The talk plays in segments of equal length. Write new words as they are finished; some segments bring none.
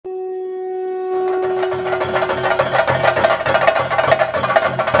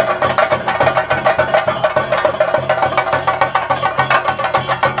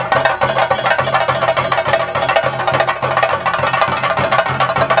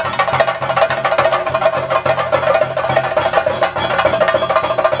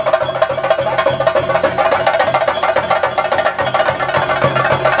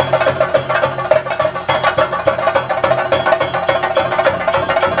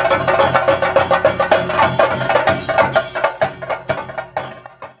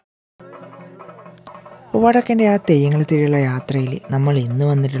വടക്കൻ്റെ ആ തെയ്യങ്ങൾ തിരിയുള്ള യാത്രയിൽ നമ്മൾ ഇന്ന്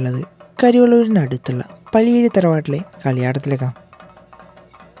വന്നിട്ടുള്ളത് കരിവള്ളൂരിനടുത്തുള്ള പലിയേരി തറവാട്ടിലെ കളിയാട്ടത്തിലേക്കാണ്.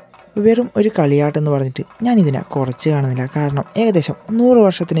 വെറും ഒരു കളിയാട്ടം എന്ന് പറഞ്ഞിട്ട് ഞാനിതിനെ കുറച്ച് കാണുന്നില്ല. കാരണം ഏകദേശം 100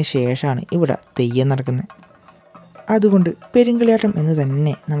 വർഷത്തിന് ശേഷമാണ് ഇവിടെ തെയ്യം നടക്കുന്നത്. അതുകൊണ്ട് പെരുങ്കളിയാട്ടം എന്ന്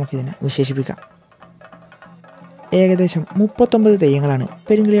തന്നെ നമുക്കിതിനെ വിശേഷിപ്പിക്കാം. ഏകദേശം 39 തെയ്യങ്ങളാണ്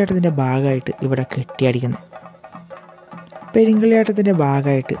പെരുങ്കളിയാട്ടത്തിൻ്റെ ഭാഗമായിട്ട് ഇവിടെ കെട്ടിയടിക്കുന്നത്. പെരുങ്കളിയാട്ടത്തിൻ്റെ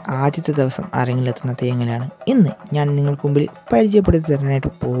ഭാഗമായിട്ട് ആദ്യത്തെ ദിവസം അരങ്ങിലെത്തുന്ന തെയ്യങ്ങളാണ് ഇന്ന് ഞാൻ നിങ്ങൾക്ക് മുമ്പിൽ പരിചയപ്പെടുത്തി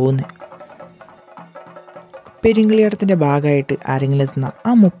തരാനായിട്ട് പോകുന്നത്. പെരുങ്കളിയാട്ടത്തിൻ്റെ ഭാഗമായിട്ട് അരങ്ങിലെത്തുന്ന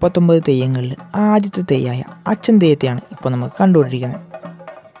ആ 39 തെയ്യങ്ങളിൽ ആദ്യത്തെ തെയ്യായ അച്ഛൻ തെയ്യത്തെയാണ് ഇപ്പോൾ നമുക്ക് കണ്ടുകൊണ്ടിരിക്കുന്നത്.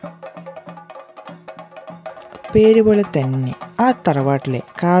 പേര് പോലെ തന്നെ ആ തറവാട്ടിലെ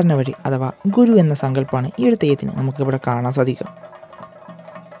കാരണവർ അഥവാ ഗുരു എന്ന സങ്കല്പമാണ് ഈ ഒരു തെയ്യത്തിന് നമുക്കിവിടെ കാണാൻ സാധിക്കും.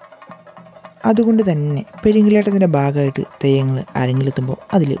 അതുകൊണ്ട് തന്നെ പെരുങ്കളിയാട്ടത്തിൻ്റെ ഭാഗമായിട്ട് തെയ്യങ്ങൾ അരങ്ങിലെത്തുമ്പോൾ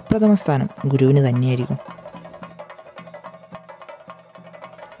അതിൽ പ്രഥമ സ്ഥാനം ഗുരുവിന് തന്നെയായിരിക്കും.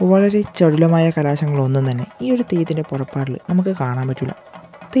 വളരെ ചടുലമായ കലാശങ്ങളൊന്നും തന്നെ ഈ ഒരു തെയ്യത്തിൻ്റെ പുറപ്പാടിൽ നമുക്ക് കാണാൻ പറ്റില്ല.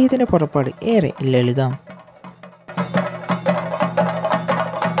 തെയ്യത്തിൻ്റെ പുറപ്പാട് ഏറെ ലളിതമാണ്.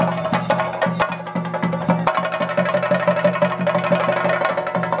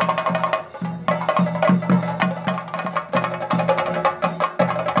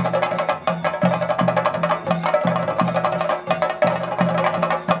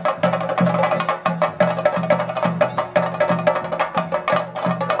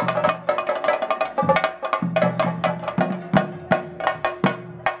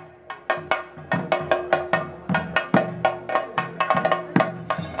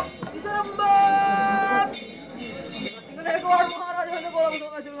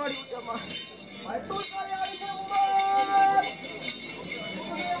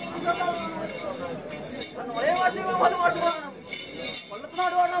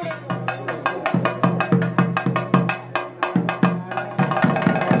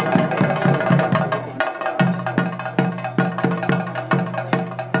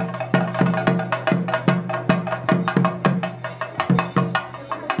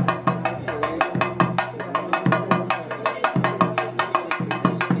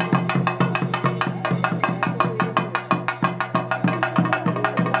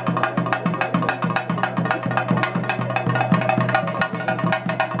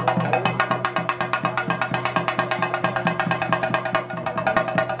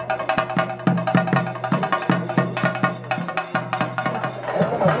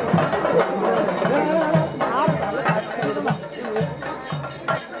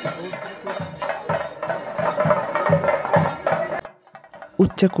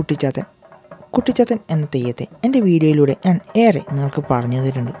 ഉച്ചക്കുട്ടിച്ചാത്തൻ. കുട്ടിച്ചാത്തൻ എന്ന തെയ്യത്തെ എൻ്റെ വീഡിയോയിലൂടെ ഞാൻ ഏറെ നിങ്ങൾക്ക് പറഞ്ഞു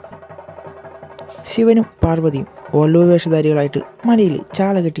തന്നിട്ടുണ്ട്. ശിവനും പാർവതിയും വള്ളൂർ വേഷധാരികളായിട്ട് മലയിൽ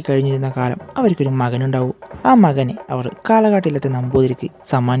ചാല കെട്ടി കഴിഞ്ഞിരുന്ന കാലം അവർക്കൊരു മകനുണ്ടാവും. ആ മകനെ അവർ കാളകാട്ടിലത്തെ നമ്പൂതിരിക്ക്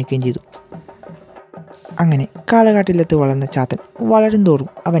സമ്മാനിക്കുകയും ചെയ്തു. അങ്ങനെ കാളകാട്ടിലത്ത് വളർന്ന ചാത്തൻ വളരും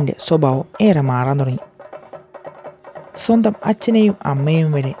തോറും അവൻ്റെ സ്വഭാവം ഏറെ മാറാൻ തുടങ്ങി. സ്വന്തം അച്ഛനെയും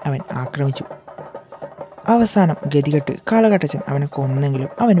അമ്മയെയും വരെ അവൻ ആക്രമിച്ചു. അവസാനം ഗതികെട്ട് കാളകാട്ടച്ചൻ അവനെ കൊന്നെങ്കിലും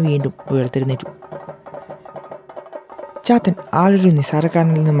അവൻ വീണ്ടും ഉയർത്തെഴുന്നേറ്റു. ചാത്തൻ ആളൊരു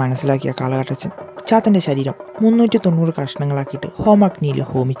നിസ്സാരക്കാരനിൽ നിന്ന് മനസ്സിലാക്കിയ കാളകാട്ടച്ചൻ ചാത്തൻ്റെ ശരീരം 390 കഷ്ണങ്ങളാക്കിയിട്ട് ഹോമാഗ്നിയിൽ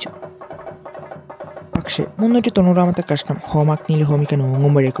ഹോമിച്ചു. പക്ഷേ 390ാമത്തെ കഷ്ണം ഹോമാഗ്നിയിൽ ഹോമിക്കാൻ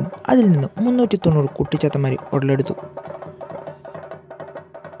ഓങ്ങുമ്പോഴേക്കും അതിൽ നിന്ന് 390 കുട്ടിച്ചാത്തന്മാർ ഉടലെടുത്തു.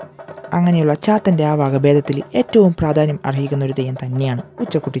 അങ്ങനെയുള്ള ചാത്തൻ്റെ ആ വകഭേദത്തിൽ ഏറ്റവും പ്രാധാന്യം അർഹിക്കുന്ന ഒരു തെയ്യം തന്നെയാണ്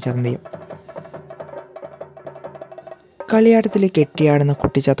ഉച്ചക്കുട്ടിച്ചാത്തൻ തെയ്യം. കളിയാട്ടത്തിൽ കെട്ടിയാടുന്ന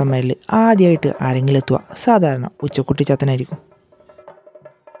കുട്ടിച്ചാത്തന്മാരിൽ ആദ്യമായിട്ട് അരങ്ങിലെത്തുക സാധാരണ ഉച്ചക്കുട്ടിച്ചാത്തനായിരിക്കും.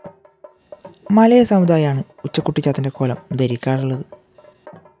 മലയ സമുദായമാണ് ഉച്ചക്കുട്ടിച്ചാത്തൻ്റെ കോലം ധരിക്കാറുള്ളത്.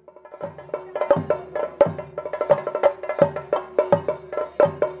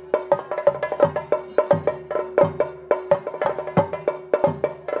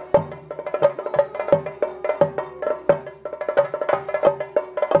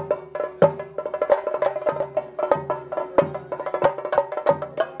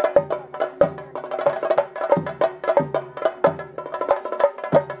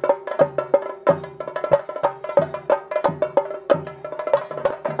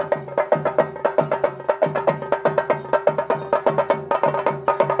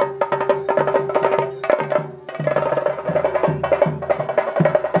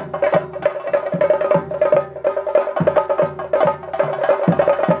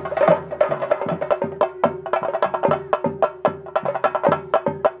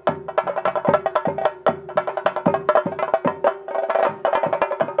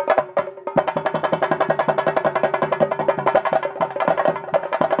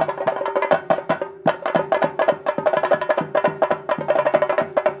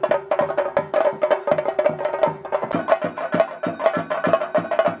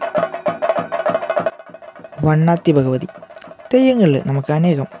 വണ്ണാത്തിഭഗവതി. തെയ്യങ്ങളിൽ നമുക്ക്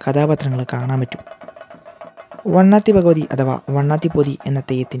അനേകം കഥാപാത്രങ്ങൾ കാണാൻ പറ്റും. വണ്ണാത്തിഭഗവതി അഥവാ വണ്ണാത്തിപ്പൊതി എന്ന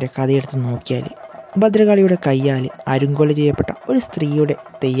തെയ്യത്തിൻ്റെ കഥയെടുത്ത് നോക്കിയാൽ ഭദ്രകാളിയുടെ കയ്യാൽ അരുങ്കൊല ചെയ്യപ്പെട്ട ഒരു സ്ത്രീയുടെ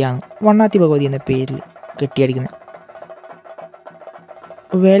തെയ്യാണ് വണ്ണാത്തിഭഗവതി എന്ന പേരിൽ കെട്ടിയടിക്കുന്നത്.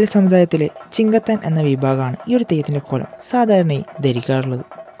 വേല സമുദായത്തിലെ ചിങ്കത്താൻ എന്ന വിഭാഗമാണ് ഈ ഒരു തെയ്യത്തിൻ്റെ കോലം സാധാരണയായി ധരിക്കാറുള്ളത്.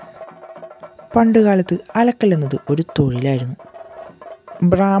 പണ്ടുകാലത്ത് അലക്കൽ എന്നത് ഒരു തൊഴിലായിരുന്നു.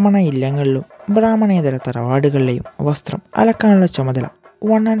 ബ്രാഹ്മണ ഇല്ലങ്ങളിലും ബ്രാഹ്മണേതര തറവാടുകളിലെയും വസ്ത്രം അലക്കാനുള്ള ചുമതല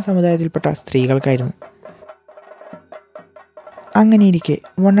വണ്ണാൻ സമുദായത്തിൽപ്പെട്ട സ്ത്രീകൾക്കായിരുന്നു. അങ്ങനെയിരിക്കെ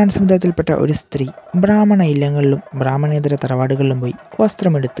വണ്ണാൻ സമുദായത്തിൽപ്പെട്ട ഒരു സ്ത്രീ ബ്രാഹ്മണ ഇല്ലങ്ങളിലും ബ്രാഹ്മണേതര തറവാടുകളിലും പോയി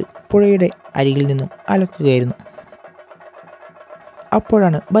വസ്ത്രമെടുത്ത് പുഴയുടെ അരികിൽ നിന്നും അലക്കുകയായിരുന്നു.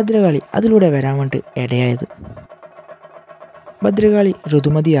 അപ്പോഴാണ് ഭദ്രകാളി അതിലൂടെ വരാൻ വേണ്ടി ഇടയായത്. ഭദ്രകാളി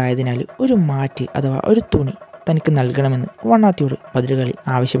ഋതുമതിയായതിനാൽ ഒരു മാറ്റ് അഥവാ ഒരു തുണി തനിക്ക് നൽകണമെന്ന് വണ്ണാത്തിയോട് ഭദ്രകാളി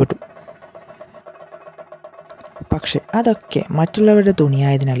ആവശ്യപ്പെട്ടു. പക്ഷെ അതൊക്കെ മറ്റുള്ളവരുടെ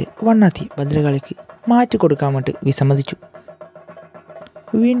തുണിയായതിനാൽ വണ്ണാത്തി ഭദ്രകാളിക്ക് മാറ്റി കൊടുക്കാൻ വേണ്ടി വിസമ്മതിച്ചു.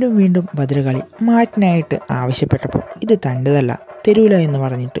 വീണ്ടും വീണ്ടും ഭദ്രകാളി മാറ്റിനായിട്ട് ആവശ്യപ്പെട്ടപ്പോൾ ഇത് തൻ്റെതല്ല, തരൂല എന്ന്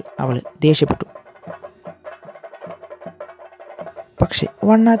പറഞ്ഞിട്ട് അവൾ ദേഷ്യപ്പെട്ടു. പക്ഷെ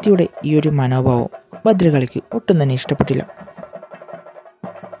വണ്ണാത്തിയുടെ ഈ ഒരു മനോഭാവം ഭദ്രകാളിക്ക് ഒട്ടും തന്നെ ഇഷ്ടപ്പെട്ടില്ല.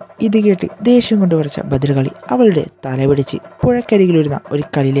 ഇത് കേട്ട് ദേഷ്യം കൊണ്ട് വരച്ച ഭദ്രകാളി അവളുടെ തലപിടിച്ച് പുഴക്കരികിലിരുന്ന ഒരു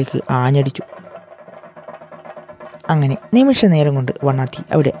കല്ലിലേക്ക് ആഞ്ഞടിച്ചു. അങ്ങനെ നിമിഷ നേരം കൊണ്ട് വണ്ണാത്തി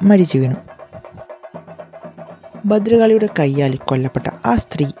അവിടെ മരിച്ചു വീണു. ഭദ്രകാളിയുടെ കയ്യാൽ കൊല്ലപ്പെട്ട ആ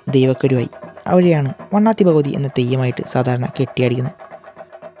സ്ത്രീ ദൈവക്കരുവായി. അവരെയാണ് വണ്ണാത്തിഭഗവതി എന്ന തെയ്യമായിട്ട് സാധാരണ കെട്ടിയടിക്കുന്നത്.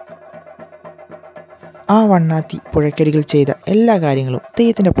 ആ വണ്ണാത്തി പുഴക്കരികിൽ ചെയ്ത എല്ലാ കാര്യങ്ങളും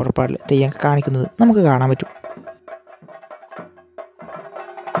തെയ്യത്തിൻ്റെ പുറപ്പാടിൽ തെയ്യം കാണിക്കുന്നത് നമുക്ക് കാണാൻ പറ്റും.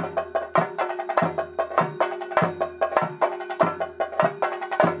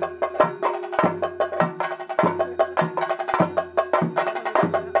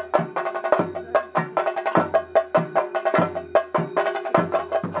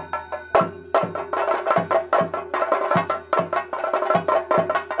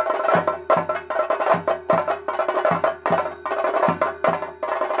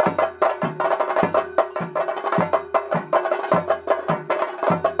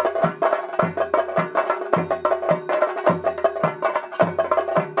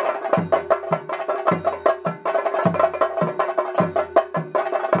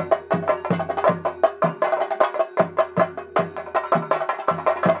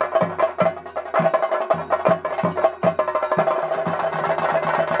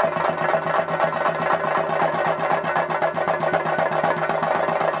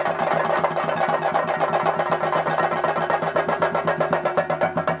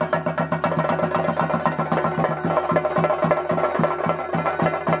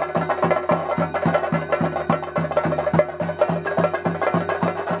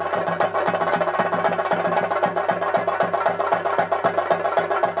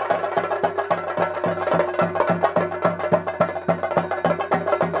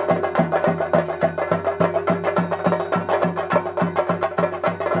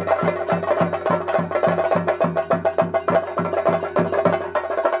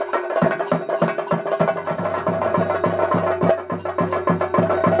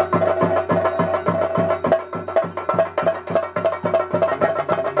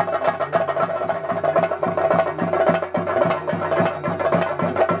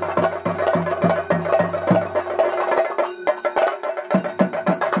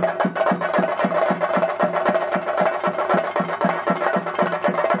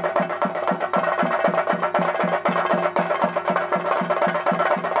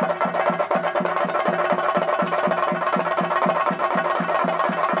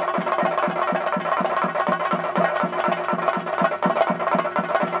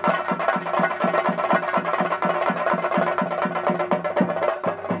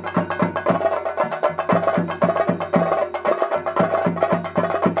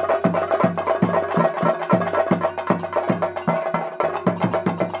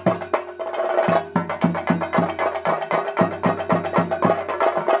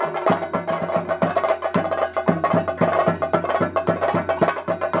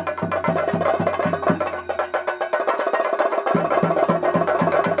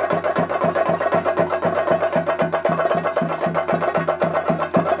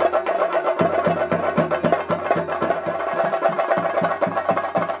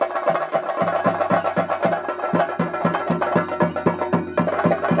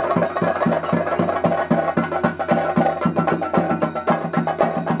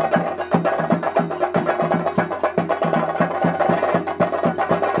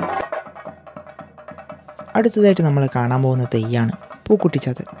 അടുത്തതായിട്ട് നമ്മൾ കാണാൻ പോകുന്ന തെയ്യാണ്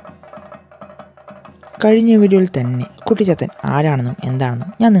പൂക്കുട്ടിച്ചാത്തൻ. കഴിഞ്ഞ വീഡിയോയിൽ തന്നെ കുട്ടിച്ചാത്തൻ ആരാണെന്നും എന്താണെന്നും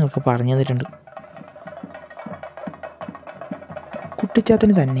ഞാൻ നിങ്ങൾക്ക് പറഞ്ഞു തന്നിട്ടുണ്ട്.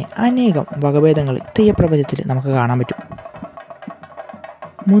 കുട്ടിച്ചാത്തന് തന്നെ അനേകം വകഭേദങ്ങൾ തെയ്യപ്രപഞ്ചത്തിൽ നമുക്ക് കാണാൻ പറ്റും.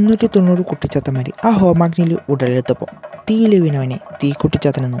 390 കുട്ടിച്ചാത്തന്മാർ ആ ഹോമാഗ്നിയിൽ ഉടലെടുത്തപ്പോൾ തീയിൽ വീണവനെ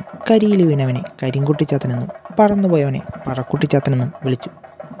തീക്കുട്ടിച്ചാത്തനെന്നും കരിയിൽ വീണവനെ കരിങ്കുട്ടിച്ചാത്തനെന്നും പറന്നുപോയവനെ പറക്കുട്ടിച്ചാത്തനെന്നും വിളിച്ചു.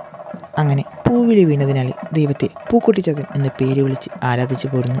 അങ്ങനെ പൂവിൽ വീണതിനാൽ ദൈവത്തെ പൂക്കുട്ടിച്ചാത്തൻ എന്ന് പേര് വിളിച്ച് ആരാധിച്ചു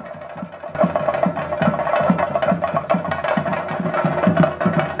പോരുന്നു.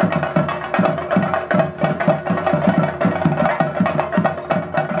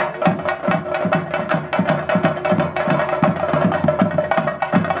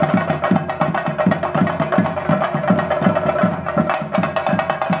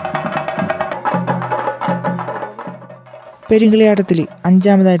 പെരുങ്കളിയാട്ടത്തിൽ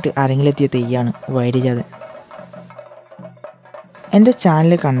 5ാമതായിട്ട് അരങ്ങിലെത്തിയ തെയ്യാണ് വൈരജാതൻ. എൻ്റെ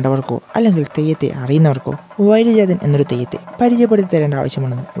ചാനൽ കണ്ടവർക്കോ അല്ലെങ്കിൽ തെയ്യത്തെ അറിയുന്നവർക്കോ വൈരജാതൻ എന്നൊരു തെയ്യത്തെ പരിചയപ്പെടുത്തി തരേണ്ട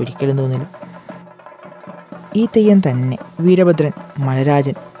ആവശ്യമുണ്ടെന്ന് ഒരിക്കലും തോന്നില്ല. ഈ തെയ്യം തന്നെ വീരഭദ്രൻ,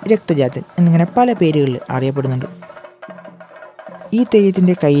 മലരാജൻ, രക്തജാതൻ എന്നിങ്ങനെ പല പേരുകളിൽ അറിയപ്പെടുന്നുണ്ട്. ഈ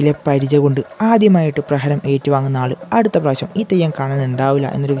തെയ്യത്തിൻ്റെ കയ്യിലെ പരിച കൊണ്ട് ആദ്യമായിട്ട് പ്രഹരം ഏറ്റുവാങ്ങുന്ന ആൾ അടുത്ത പ്രാവശ്യം ഈ തെയ്യം കാണാനുണ്ടാവില്ല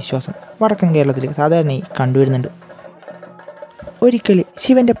എന്നൊരു വിശ്വാസം വടക്കൻ കേരളത്തിൽ സാധാരണയായി കണ്ടുവരുന്നുണ്ട്. ഒരിക്കൽ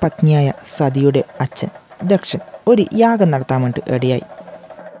ശിവൻ്റെ പത്നിയായ സതിയുടെ അച്ഛൻ ദക്ഷൻ ഒരു യാഗം നടത്താൻ വേണ്ടി ഇടയായി.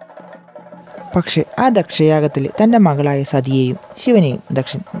 പക്ഷേ ആ ദക്ഷയാഗത്തിൽ തൻ്റെ മകളായ സതിയെയും ശിവനെയും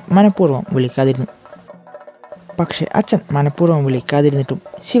ദക്ഷൻ മനഃപൂർവ്വം വിളിക്കാതിരുന്നു. പക്ഷേ അച്ഛൻ മനഃപൂർവ്വം വിളിക്കാതിരുന്നിട്ടും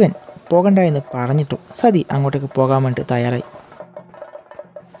ശിവൻ പോകണ്ട എന്ന് പറഞ്ഞിട്ടും സതി അങ്ങോട്ടേക്ക് പോകാൻ വേണ്ടി തയ്യാറായി.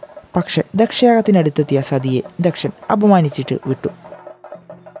 പക്ഷേ ദക്ഷയാഗത്തിനടുത്തെത്തിയ സതിയെ ദക്ഷൻ അപമാനിച്ചിട്ട് വിട്ടു.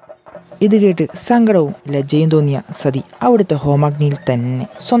 ഇത് കേട്ട് സങ്കടവും ലജ്ജയും തോന്നിയ സതി അവിടുത്തെ ഹോമാഗ്നിയിൽ തന്നെ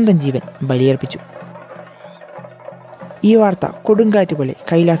സ്വന്തം ജീവൻ ബലിയർപ്പിച്ചു. ഈ വാർത്ത കൊടുങ്കാറ്റ് പോലെ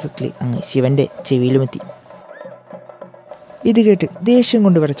കൈലാസത്തിൽ അങ്ങ് ശിവൻ്റെ ചെവിയിലുമെത്തി. ഇത് കേട്ട് ദേഷ്യം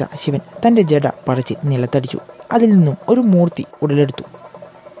കൊണ്ട് വിറച്ച ശിവൻ തൻ്റെ ജട പറിച്ച് നിലത്തടിച്ചു. അതിൽ നിന്നും ഒരു മൂർത്തി ഉടലെടുത്തു.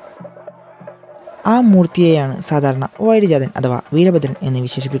 ആ മൂർത്തിയെയാണ് സാധാരണ വൈരജാതൻ അഥവാ വീരഭദ്രൻ എന്ന്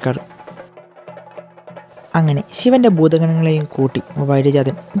വിശേഷിപ്പിക്കാറ്. അങ്ങനെ ശിവൻ്റെ ഭൂതഗണങ്ങളെയും കൂട്ടി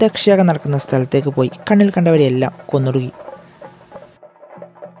വൈരജാതൻ ദക്ഷയാഗം നടക്കുന്ന സ്ഥലത്തേക്ക് പോയി കണ്ണിൽ കണ്ടവരെയെല്ലാം കൊന്നൊടുക്കി.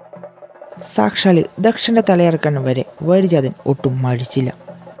 സാക്ഷാൽ ദക്ഷൻ്റെ തലയിറക്കാൻ വരെ വൈരജാതൻ ഒട്ടും മടിച്ചില്ല.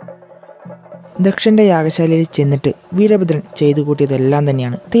 ദക്ഷൻ്റെ യാഗശാലയിൽ ചെന്നിട്ട് വീരഭദ്രൻ ചെയ്തു കൂട്ടിയതെല്ലാം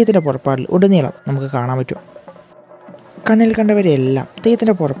തന്നെയാണ് തെയ്യത്തിൻ്റെ പുറപ്പാടിൽ ഉടനീളം നമുക്ക് കാണാൻ പറ്റും. കണ്ണിൽ കണ്ടവരെയെല്ലാം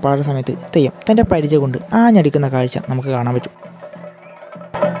തെയ്യത്തിൻ്റെ പുറപ്പാട് സമയത്ത് തെയ്യം തൻ്റെ പരിച കൊണ്ട് ആഞ്ഞടിക്കുന്ന കാഴ്ച നമുക്ക് കാണാൻ പറ്റും.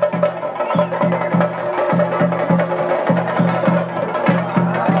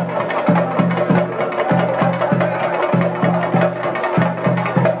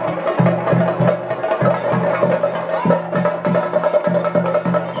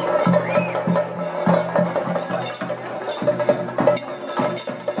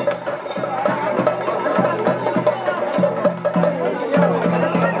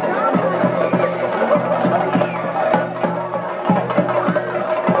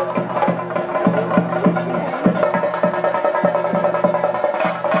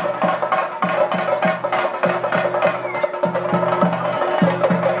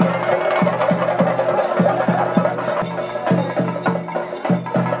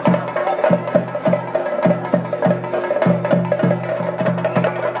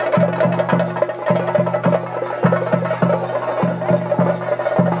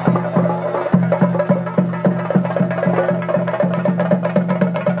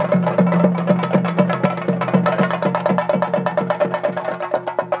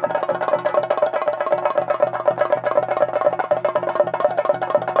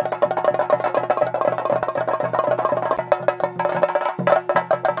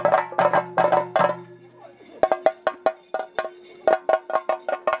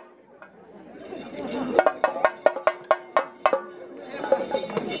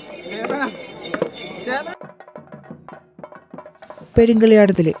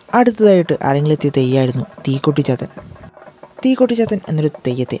 പെരുങ്കളിയാട്ടത്തിൽ അടുത്തതായിട്ട് അരങ്ങിലെത്തിയ തെയ്യായിരുന്നു തീക്കുട്ടിച്ചാത്തൻ. തീക്കുട്ടിച്ചാത്തൻ എന്നൊരു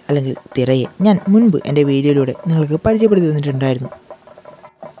തെയ്യത്തെ അല്ലെങ്കിൽ തിറയെ ഞാൻ മുൻപ് എൻ്റെ വീഡിയോയിലൂടെ നിങ്ങൾക്ക് പരിചയപ്പെടുത്തി തന്നിട്ടുണ്ടായിരുന്നു.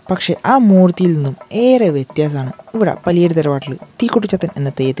 പക്ഷേ ആ മൂർത്തിയിൽ നിന്നും ഏറെ വ്യത്യാസമാണ് ഇവിടെ പലിയേരി തറവാട്ടിൽ തീക്കുട്ടിച്ചാത്തൻ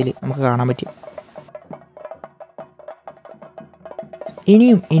എന്ന തെയ്യത്തിൽ നമുക്ക് കാണാൻ പറ്റും.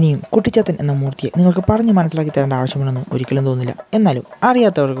 ഇനിയും കുട്ടിച്ചാത്തൻ എന്ന മൂർത്തിയെ നിങ്ങൾക്ക് പറഞ്ഞ് മനസ്സിലാക്കി തരേണ്ട ആവശ്യമുണ്ടെന്ന് ഒരിക്കലും തോന്നില്ല. എന്നാലും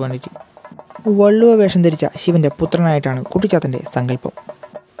അറിയാത്തവർക്ക് വേണ്ടിയിട്ട് വള്ളുവ വേഷം ധരിച്ച ശിവൻ്റെ പുത്രനായിട്ടാണ് കുട്ടിച്ചാത്തൻ്റെ സങ്കല്പം.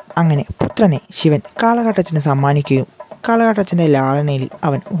 അങ്ങനെ പുത്രനെ ശിവൻ കാളകാട്ടച്ഛന് സമ്മാനിക്കുകയും കാളകാട്ടച്ഛൻ്റെ ലാളനയിൽ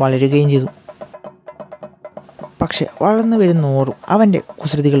അവൻ വളരുകയും ചെയ്തു. പക്ഷെ വളർന്നു വരുന്നോറും അവൻ്റെ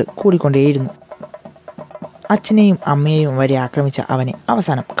കുസൃതികൾ കൂടിക്കൊണ്ടേയിരുന്നു. അച്ഛനെയും അമ്മയെയും വരെ ആക്രമിച്ച അവനെ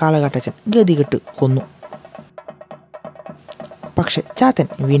അവസാനം കാളകാട്ടച്ചൻ ഗതികെട്ട് കൊന്നു. പക്ഷെ ചാത്തൻ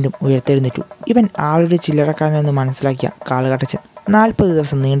വീണ്ടും ഉയർത്തെഴുന്നേറ്റു. ഇവൻ ആളുടെ ചില്ലറക്കാരനെന്ന് മനസ്സിലാക്കിയ കാളകാട്ടച്ചൻ 40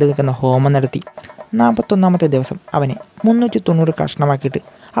 ദിവസം നീണ്ടു നിൽക്കുന്ന ഹോമം നടത്തി. 41ാമത്തെ ദിവസം അവനെ 390 കഷ്ണമാക്കിയിട്ട്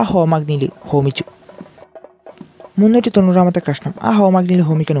ആ ഹോമാഗ്നിയിൽ ഹോമിച്ചു. 390ാമത്തെ കഷ്ണം ആ ഹോമാഗ്നിയിൽ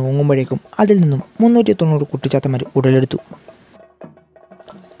ഹോമിക്കാൻ ഓങ്ങുമ്പോഴേക്കും അതിൽ നിന്നും 390 കുട്ടിച്ചാത്തന്മാർ ഉടലെടുത്തു.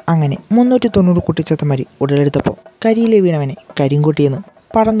 അങ്ങനെ 390 കുട്ടിച്ചാത്തന്മാർ ഉടലെടുത്തപ്പോൾ കരിയിലെ വീണവനെ കരിങ്കുട്ടിയെന്നും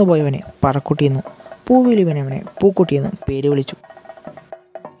പറന്നുപോയവനെ പറക്കുട്ടിയെന്നും പൂവിൽ വീണവനെ പൂക്കുട്ടിയെന്നും പേര് വിളിച്ചു.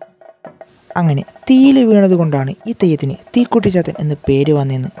 അങ്ങനെ തീയിൽ വീണത് കൊണ്ടാണ് ഈ തെയ്യത്തിന് തീക്കുട്ടിച്ചാത്തൻ എന്ന് പേര്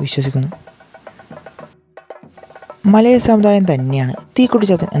വന്നതെന്ന് വിശ്വസിക്കുന്നു. മലയ സമുദായം തന്നെയാണ്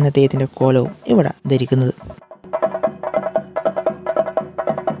തീക്കുട്ടിച്ചാത്തൻ എന്ന തെയ്യത്തിൻ്റെ കോലവും ഇവിടെ ധരിക്കുന്നത്.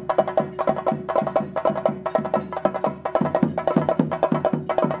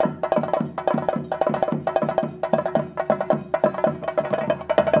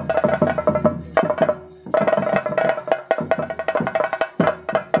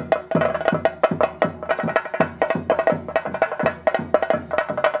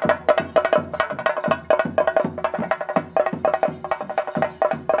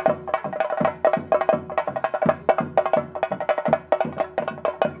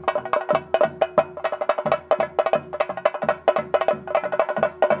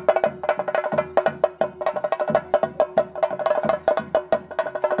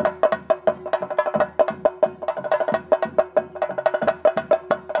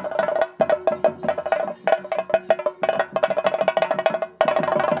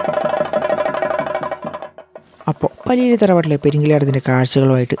 അപ്പോൾ പലിയേരി തറവാട്ടിലെ പെരിങ്കിലാട്ടത്തിൻ്റെ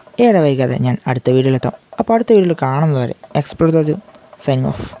കാഴ്ചകളുമായിട്ട് ഏറെ വൈകാതെ ഞാൻ അടുത്ത വീഡിയോയിലെത്താം. അപ്പോൾ അടുത്ത വീഡിയോയിൽ കാണുന്നതുവരെ എക്സ്പ്ലോർ ദ സൈനിങ്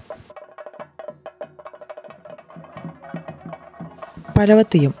ഓഫ്.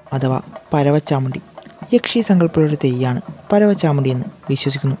 പരവത്തെയ്യം അഥവാ പരവച്ചാമുണ്ടി യക്ഷി സങ്കല്പമുള്ളൊരു തെയ്യാണ് പരവച്ചാമുണ്ടി എന്ന്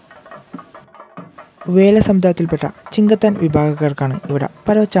വിശ്വസിക്കുന്നു. വേല സമുദായത്തിൽപ്പെട്ട ചിങ്കത്താൻ വിഭാഗക്കാർക്കാണ് ഇവിടെ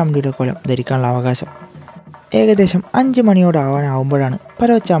പരവച്ചാമുണ്ടിയുടെ കോലം ധരിക്കാനുള്ള അവകാശം. ഏകദേശം 5 മണിയോടാവാനാവുമ്പോഴാണ്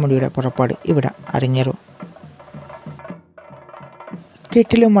പരവച്ചാമുണ്ടിയുടെ പുറപ്പാട് ഇവിടെ അരങ്ങേറുക.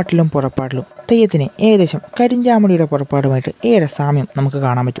 കെട്ടിലും മട്ടിലും പുറപ്പാടിലും തെയ്യത്തിന് ഏകദേശം കരിഞ്ചാമുടിയുടെ പുറപ്പാടുമായിട്ട് ഏറെ സാമ്യം നമുക്ക്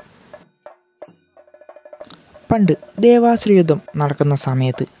കാണാൻ പറ്റും. പണ്ട് ദേവാസുര യുദ്ധം നടക്കുന്ന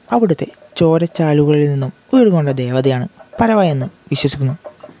സമയത്ത് അവിടുത്തെ ചോരച്ചാലുകളിൽ നിന്നും ഉയർകൊണ്ട ദേവതയാണ് പരവ എന്ന് വിശ്വസിക്കുന്നു.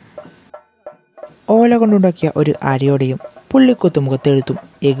 ഓല കൊണ്ടുണ്ടാക്കിയ ഒരു അരയോടെയും പുള്ളിക്കൊത്ത് മുഖത്തെഴുത്തും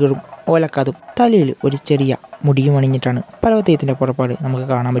എകിറും ഓലക്കാതും തലയിൽ ഒരു ചെറിയ മുടിയും അണിഞ്ഞിട്ടാണ് പരവത്തെയ്യത്തിൻ്റെ പുറപ്പാട് നമുക്ക്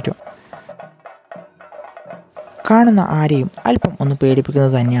കാണാൻ പറ്റും. കാണുന്ന ആരെയും അല്പം ഒന്ന്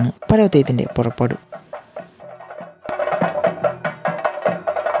പേടിപ്പിക്കുന്നത് തന്നെയാണ് പരവത്തെയ്യത്തിൻ്റെ പുറപ്പാട്.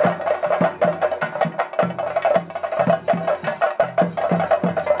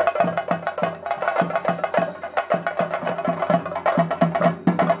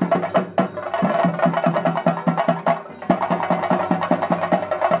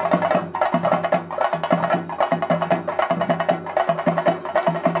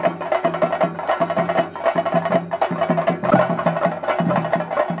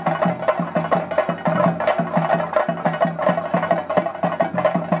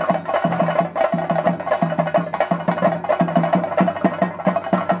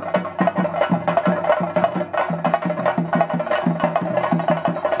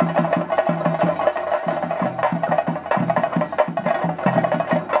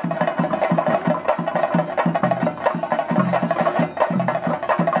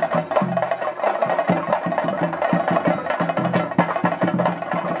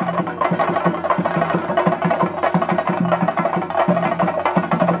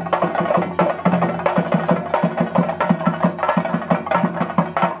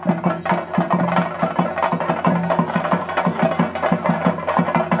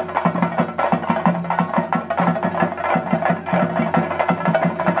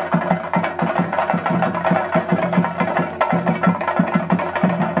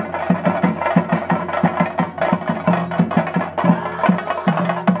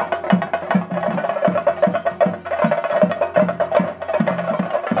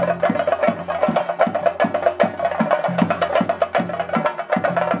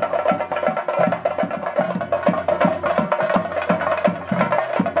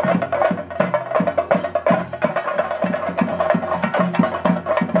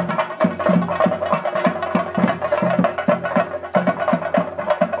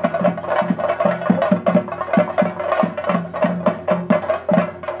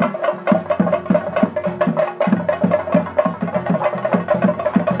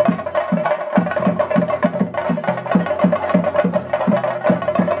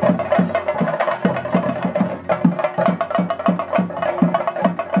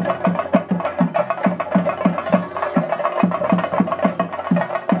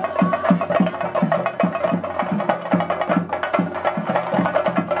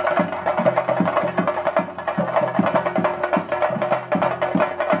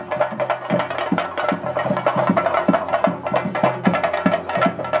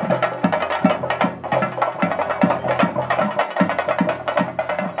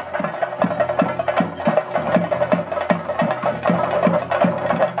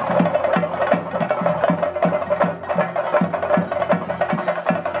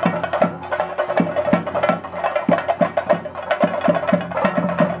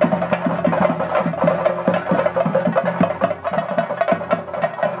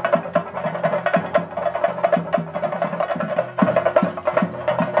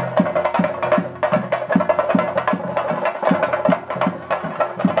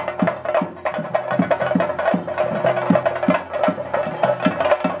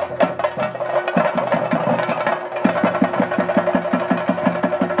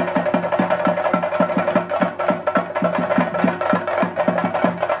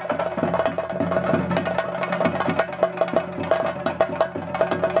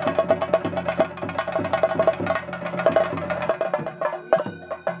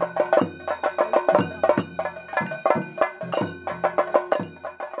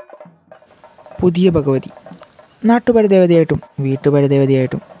 പുതിയഭഗവതി നാട്ടുപരദേവതയായിട്ടും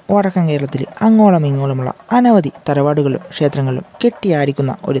വീട്ടുപരദേവതയായിട്ടും വടക്കൻ കേരളത്തിൽ അങ്ങോളം ഇങ്ങോളമുള്ള അനവധി തറവാടുകളിലും ക്ഷേത്രങ്ങളിലും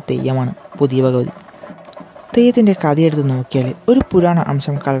കെട്ടിയാടിക്കുന്ന ഒരു തെയ്യമാണ് പുതിയഭഗവതി. തെയ്യത്തിൻ്റെ കഥയെടുത്ത് നോക്കിയാൽ ഒരു പുരാണ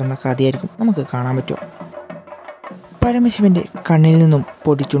അംശം കലർന്ന കഥയായിരിക്കും നമുക്ക് കാണാൻ പറ്റുക. പരമശിവൻ്റെ കണ്ണിൽ നിന്നും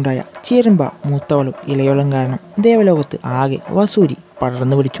പൊടിച്ചുണ്ടായ ചേരമ്പ മൂത്തവളും ഇളയോളം കാരണം ദേവലോകത്ത് ആകെ വസൂരി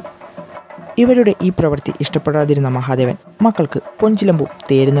പടർന്നു പിടിച്ചു. ഇവരുടെ ഈ പ്രവൃത്തി ഇഷ്ടപ്പെടാതിരുന്ന മഹാദേവൻ മക്കൾക്ക് പൊൻചിലമ്പും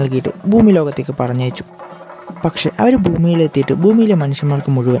തേര് നൽകിയിട്ട് ഭൂമി ലോകത്തേക്ക് പറഞ്ഞയച്ചു. പക്ഷെ അവർ ഭൂമിയിലെത്തിയിട്ട് ഭൂമിയിലെ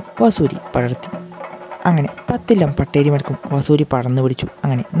മനുഷ്യന്മാർക്ക് മുഴുവൻ വസൂരി പടർത്തി. അങ്ങനെ 10 ഇല്ലം പട്ടേരിമർക്കും വസൂരി പടർന്നു പിടിച്ചു.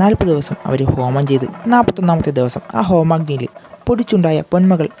 അങ്ങനെ 40 ദിവസം അവർ ഹോമം ചെയ്ത് 41ാമത്തെ ദിവസം ആ ഹോമാഗ്നിയിൽ പൊടിച്ചുണ്ടായ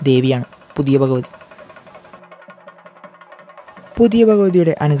പൊന്മകൾ ദേവിയാണ് പുതിയഭഗവതി.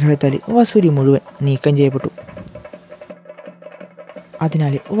 പുതിയഭഗവതിയുടെ അനുഗ്രഹത്താൽ വസൂരി മുഴുവൻ നീക്കം ചെയ്യപ്പെട്ടു.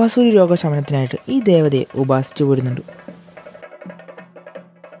 അതിനാൽ വസൂരി രോഗശമനത്തിനായിട്ട് ഈ ദേവതയെ ഉപാസിച്ചു പോരുന്നുണ്ട്.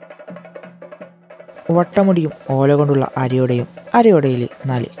 വട്ടമുടിയും ഓല കൊണ്ടുള്ള അരയോടയും അരയോടയിൽ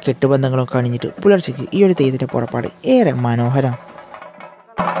 4 കെട്ടുബന്ധങ്ങളും കണിഞ്ഞിട്ട് പുലർച്ചയ്ക്ക് ഈ ഒരു തെയ്യത്തിൻ്റെ പുറപ്പാട് ഏറെ മനോഹരമാണ്.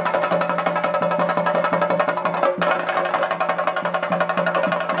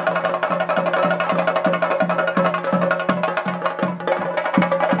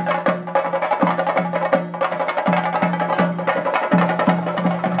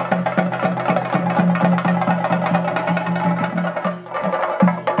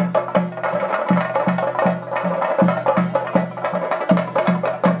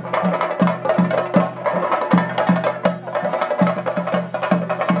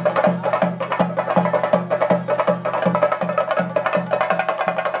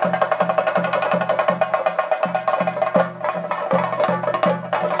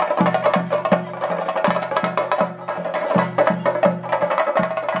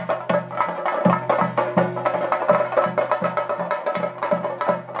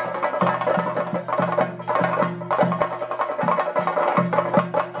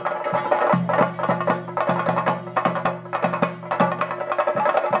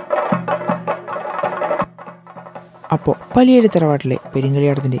 അപ്പോൾ പലിയേരി തറവാട്ടിലെ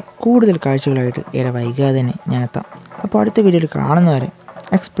പെരിങ്കളിയാട്ടത്തിൻ്റെ കൂടുതൽ കാഴ്ചകളായിട്ട് ഏറെ വൈകാതെ തന്നെ ഞാനെത്താം. അപ്പോൾ അടുത്ത വീഡിയോയിൽ കാണുന്നവരെ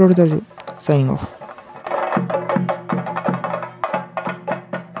എക്സ്പ്ലോർ ചെയ്തു സൈനിങ് ഓഫ്.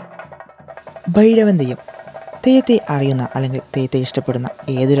 ഭൈരവൻ തെയ്യം. തെയ്യത്തെ അറിയുന്ന അല്ലെങ്കിൽ തെയ്യത്തെ ഇഷ്ടപ്പെടുന്ന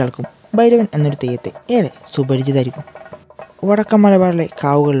ഏതൊരാൾക്കും ഭൈരവൻ എന്നൊരു തെയ്യത്തെ ഏറെ സുപരിചിതമായിരിക്കും. വടക്കൻ മലബാറിലെ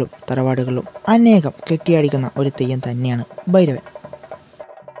കാവുകളിലും തറവാടുകളിലും അനേകം കെട്ടിയാടിക്കുന്ന ഒരു തെയ്യം തന്നെയാണ് ഭൈരവൻ.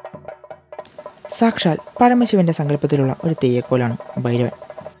 സാക്ഷാൽ പരമശിവൻ്റെ സങ്കല്പത്തിലുള്ള ഒരു തെയ്യക്കോലാണ് ഭൈരവൻ.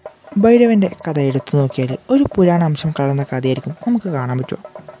 ഭൈരവൻ്റെ കഥ എടുത്തു നോക്കിയാൽ ഒരു പുരാണ അംശം കലർന്ന കഥയായിരിക്കും നമുക്ക് കാണാൻ പറ്റുക.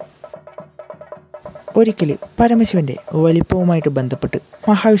 ഒരിക്കൽ പരമശിവൻ്റെ വലിപ്പവുമായിട്ട് ബന്ധപ്പെട്ട്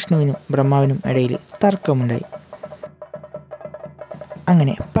മഹാവിഷ്ണുവിനും ബ്രഹ്മാവിനും ഇടയിൽ തർക്കമുണ്ടായി.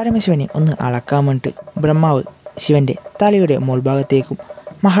 അങ്ങനെ പരമശിവനെ ഒന്ന് അളക്കാൻ വേണ്ടിയിട്ട് ബ്രഹ്മാവ് ശിവൻ്റെ തലയുടെ മുൾഭാഗത്തേക്കും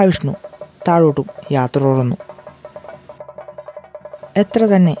മഹാവിഷ്ണു താഴോട്ടും യാത്ര തുടർന്നു. എത്ര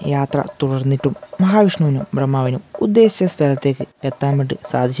തന്നെ യാത്ര തുടർന്നിട്ടും മഹാവിഷ്ണുവിനും ബ്രഹ്മാവിനും ഉദ്ദേശിച്ച സ്ഥലത്തേക്ക് എത്താൻ വേണ്ടി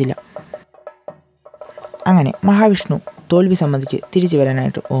സാധിച്ചില്ല. അങ്ങനെ മഹാവിഷ്ണു തോൽവി സംബന്ധിച്ച് തിരിച്ചു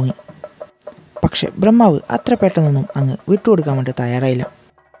വരാനായിട്ട് ഓങ്ങി. പക്ഷെ ബ്രഹ്മാവ് അത്ര പെട്ടെന്നൊന്നും അങ്ങ് വിട്ടുകൊടുക്കാൻ വേണ്ടി തയ്യാറായില്ല.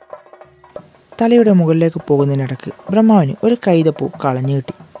 തലയുടെ മുകളിലേക്ക് പോകുന്നതിനിടക്ക് ബ്രഹ്മാവിന് ഒരു കൈതപ്പൂ കളഞ്ഞു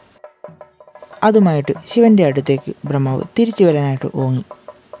കിട്ടി. അതുമായിട്ട് ശിവൻ്റെ അടുത്തേക്ക് ബ്രഹ്മാവ് തിരിച്ചു വരാനായിട്ട് ഓങ്ങി.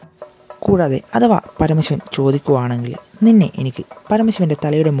 കൂടാതെ അഥവാ പരമശിവൻ ചോദിക്കുവാണെങ്കിൽ നിന്നെ എനിക്ക് പരമശിവൻ്റെ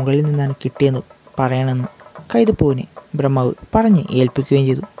തലയുടെ മുകളിൽ നിന്നാണ് കിട്ടിയെന്ന് പറയണമെന്ന് കൈതപ്പൂവിനെ ബ്രഹ്മാവ് പറഞ്ഞ് ഏൽപ്പിക്കുകയും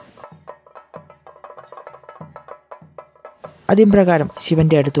ചെയ്തു. അതിൻപ്രകാരം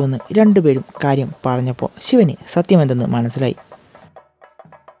ശിവൻ്റെ അടുത്ത് വന്ന് രണ്ടുപേരും കാര്യം പറഞ്ഞപ്പോൾ ശിവന് സത്യമെന്തെന്ന് മനസ്സിലായി.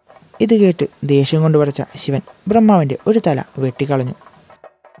 ഇത് കേട്ട് ദേഷ്യം കൊണ്ട് വരച്ച ശിവൻ ബ്രഹ്മാവിൻ്റെ ഒരു തല വെട്ടിക്കളഞ്ഞു.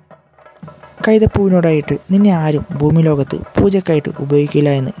 കൈതപ്പൂവിനോടായിട്ട് നിന്നെ ആരും ഭൂമി ലോകത്ത് പൂജക്കായിട്ട് ഉപയോഗിക്കില്ല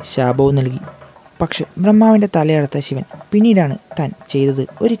എന്ന് ശാപവും നൽകി. പക്ഷെ ബ്രഹ്മാവിൻ്റെ തലയടത്ത ശിവൻ പിന്നീടാണ് താൻ ചെയ്തത്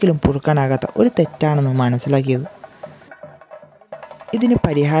ഒരിക്കലും പൊറുക്കാനാകാത്ത ഒരു തെറ്റാണെന്ന് മനസ്സിലാക്കിയത്. ഇതിന്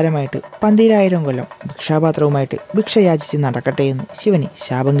പരിഹാരമായിട്ട് 12,000 കൊല്ലം ഭിക്ഷാപാത്രവുമായിട്ട് ഭിക്ഷ യാചിച്ച് നടക്കട്ടെ എന്ന് ശിവന്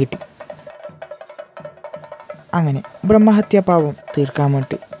ശാപം കിട്ടി. അങ്ങനെ ബ്രഹ്മഹത്യാപാപം തീർക്കാൻ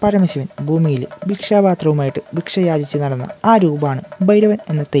വേണ്ടി പരമശിവൻ ഭൂമിയിൽ ഭിക്ഷാപാത്രവുമായിട്ട് ഭിക്ഷ യാചിച്ച് നടന്ന ആ രൂപമാണ് ഭൈരവൻ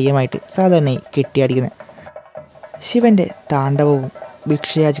എന്ന തെയ്യമായിട്ട് സാധാരണയായി കെട്ടിയാടിക്കുന്നത്. ശിവൻ്റെ താണ്ഡവവും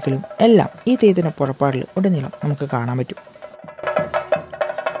ഭിക്ഷയാചികളും എല്ലാം ഈ തെയ്യത്തിൻ്റെ പുറപ്പാടിൽ ഉടനീളം നമുക്ക് കാണാൻ പറ്റും.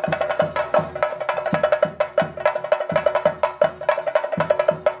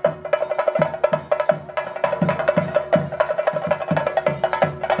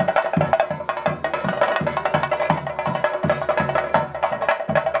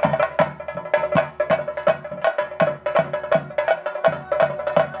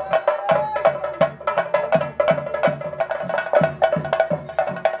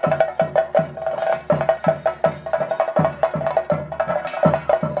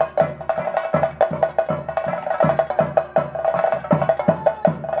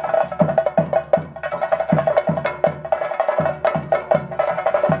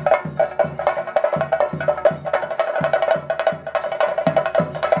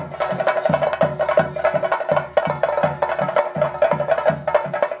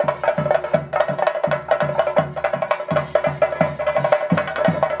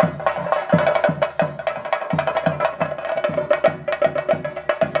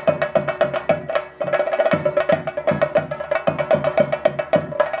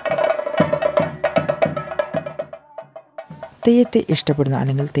 തെയ്യത്തെ ഇഷ്ടപ്പെടുന്ന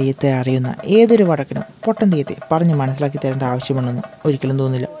അല്ലെങ്കിൽ തെയ്യത്തെ അറിയുന്ന ഏതൊരു വടക്കനും പൊട്ടൻതെയ്യത്തെ പറഞ്ഞ് മനസ്സിലാക്കി തരേണ്ട ആവശ്യമുണ്ടെന്ന് ഒരിക്കലും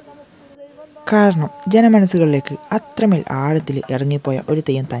തോന്നില്ല. കാരണം ജനമനസ്സുകളിലേക്ക് അത്രമേൽ ആഴത്തിൽ ഇറങ്ങിപ്പോയ ഒരു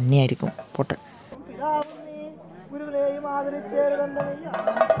തെയ്യം തന്നെയായിരിക്കും പൊട്ടൻ.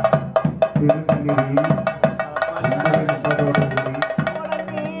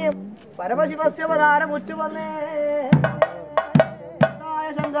 പരമശിവസ്യവതാരമുറ്റുവന്നേ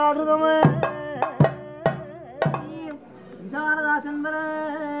ശങ്കാധൃതമേ വിശാലദാശൻവര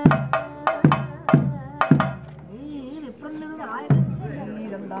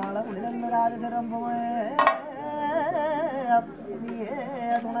രണ്ടാള രാജശരംഭമേ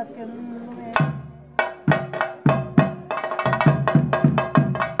തുണക്കെന്നേ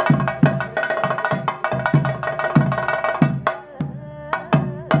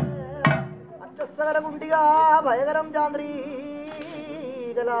ഭയകരം ചാന്ദ്രീ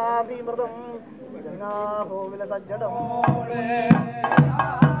കലാഭീമൃതം ഭോവില സജ്ജടം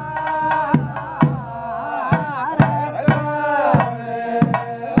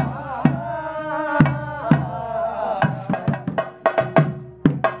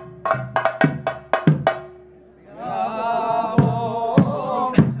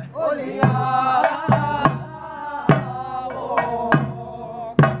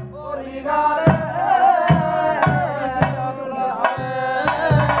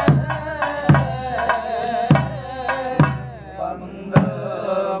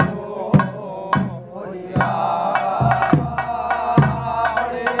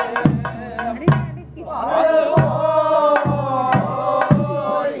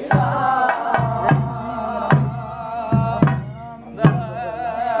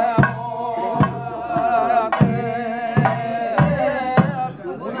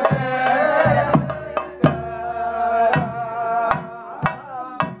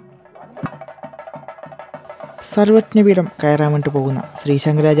സർവജ്ഞപീഠം കയറാൻ വേണ്ടി പോകുന്ന ശ്രീ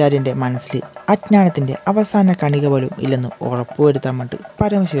ശങ്കരാചാര്യൻ്റെ മനസ്സിൽ അജ്ഞാനത്തിൻ്റെ അവസാന കണിക പോലും ഇല്ലെന്ന് ഉറപ്പുവരുത്താൻ വേണ്ടി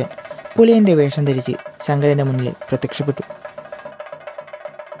പരമശിവൻ പുലിയൻ്റെ വേഷം ധരിച്ച് ശങ്കരൻ്റെ മുന്നിൽ പ്രത്യക്ഷപ്പെട്ടു.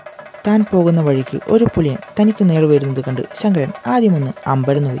 താൻ പോകുന്ന വഴിക്ക് ഒരു പുലിയൻ തനിക്ക് നേർ വരുന്നത് കണ്ട് ശങ്കരൻ ആദ്യമൊന്ന്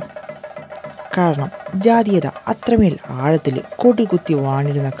അമ്പരന്നുപോയി. കാരണം ജാതീയത അത്രമേൽ ആഴത്തിൽ കൊടികുത്തി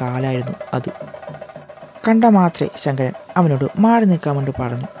വാണിരുന്ന കാലായിരുന്നു അത്. കണ്ട മാത്രമേ ശങ്കരൻ അവനോട് മാറി നിൽക്കാൻ വേണ്ടി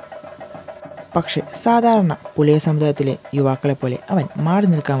പറഞ്ഞു. പക്ഷെ സാധാരണ പുലയ സമുദായത്തിലെ യുവാക്കളെ പോലെ അവൻ മാറി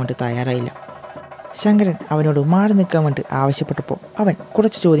നിൽക്കാൻ വേണ്ടി തയ്യാറായില്ല. ശങ്കരൻ അവനോട് മാറി നിൽക്കാൻ വേണ്ടി ആവശ്യപ്പെട്ടപ്പോൾ അവൻ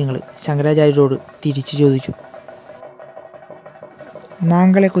കുറച്ച് ചോദ്യങ്ങൾ ശങ്കരാചാര്യരോട് തിരിച്ചു ചോദിച്ചു.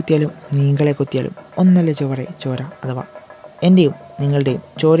 നാങ്കളെ കൊത്തിയാലും നീങ്കളെ കൊത്തിയാലും ഒന്നല്ല ചോര അഥവാ എൻ്റെയും നിങ്ങളുടെയും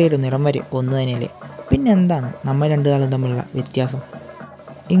ചോരയുടെ നിറം വരെ ഒന്ന് തന്നെയല്ലേ, പിന്നെന്താണ് നമ്മൾ രണ്ടു കാലം തമ്മിലുള്ള വ്യത്യാസം?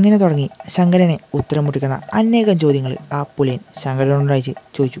 ഇങ്ങനെ തുടങ്ങി ശങ്കരനെ ഉത്തരം മുട്ടിക്കുന്ന അനേകം ചോദ്യങ്ങൾ ആ പുലയൻ ശങ്കരനോടായി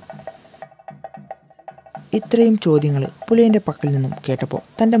ചോദിച്ചു. ഇത്രയും ചോദ്യങ്ങൾ പുലിയൻ്റെ പക്കൽ നിന്നും കേട്ടപ്പോൾ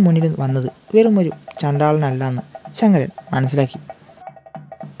തൻ്റെ മുന്നിൽ വന്നത് വെറുമൊരു ചണ്ടാളനല്ല എന്ന് ശങ്കരൻ മനസ്സിലാക്കി.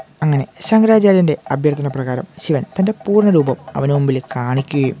 അങ്ങനെ ശങ്കരാചാര്യൻ്റെ അഭ്യർത്ഥന പ്രകാരം ശിവൻ തൻ്റെ പൂർണ്ണരൂപം അവന് മുമ്പിൽ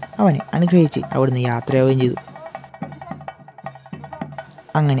കാണിക്കുകയും അവനെ അനുഗ്രഹിച്ച് അവിടുന്ന് യാത്രയാവുകയും ചെയ്തു.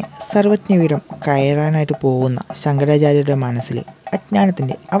 അങ്ങനെ സർവജ്ഞപീഠം കയറാനായിട്ട് പോകുന്ന ശങ്കരാചാര്യരുടെ മനസ്സിൽ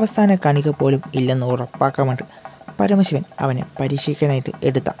അജ്ഞാനത്തിൻ്റെ അവസാന കണിക പോലും ഇല്ലെന്ന് ഉറപ്പാക്കാൻ വേണ്ടി പരമശിവൻ അവനെ പരീക്ഷിക്കാനായിട്ട്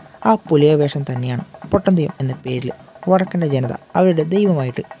എടുത്ത ആ പുലിയ വേഷം തന്നെയാണ് പൊട്ടൻതെയ്യം എന്ന പേരിൽ വടക്കൻ്റെ ജനത അവരുടെ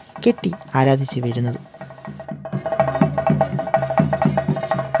ദൈവമായിട്ട് കെട്ടി ആരാധിച്ച് വരുന്നത്.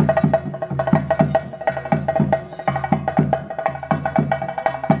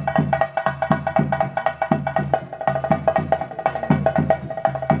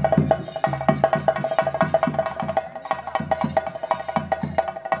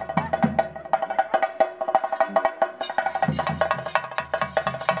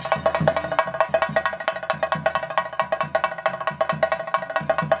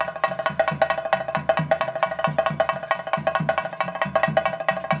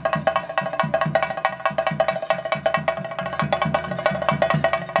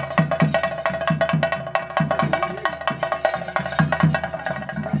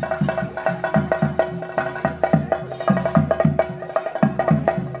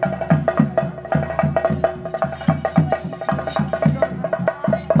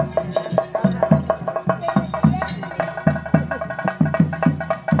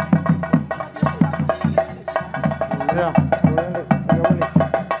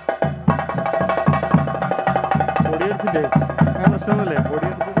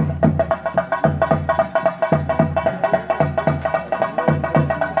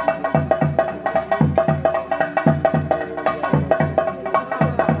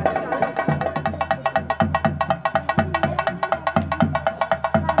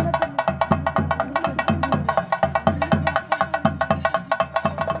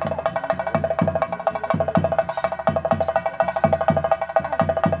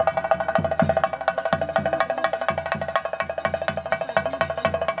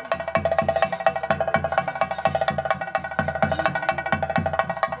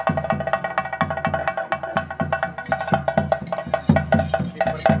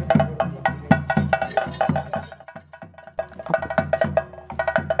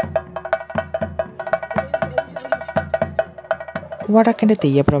 വടക്കൻ്റെ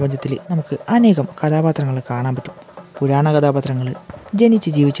തെയ്യപ്രപഞ്ചത്തിൽ നമുക്ക് അനേകം കഥാപാത്രങ്ങൾ കാണാൻ പറ്റും. പുരാണ കഥാപാത്രങ്ങൾ, ജനിച്ച്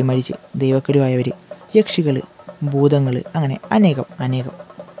ജീവിച്ച് മരിച്ച് ദൈവക്കരുവായവർ, യക്ഷികൾ, ഭൂതങ്ങൾ, അങ്ങനെ അനേകം.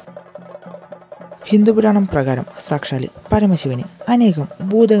 ഹിന്ദു പുരാണം പ്രകാരം സാക്ഷാൽ പരമശിവന് അനേകം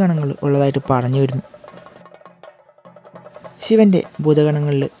ഭൂതഗണങ്ങൾ ഉള്ളതായിട്ട് പറഞ്ഞു വരുന്നു. ശിവൻ്റെ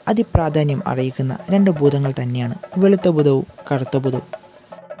ഭൂതഗണങ്ങളിൽ അതിപ്രാധാന്യം അറിയിക്കുന്ന 2 ഭൂതങ്ങൾ തന്നെയാണ് വെളുത്ത ഭൂതവും കറുത്ത ഭൂതവും.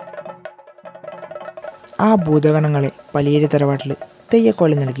 ആ ഭൂതഗണങ്ങളെ പലിയേരി തറവാട്ടിൽ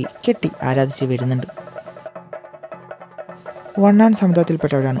തെയ്യക്കോലം നൽകി കെട്ടി ആരാധിച്ച് വരുന്നുണ്ട്. വണ്ണാൻ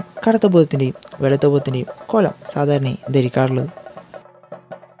സമുദായത്തിൽപ്പെട്ടവരാണ് കറുത്ത ഭൂതത്തിൻ്റെയും വെളുത്ത ഭൂതത്തിൻ്റെയും കോലം സാധാരണയായി ധരിക്കാറുള്ളത്.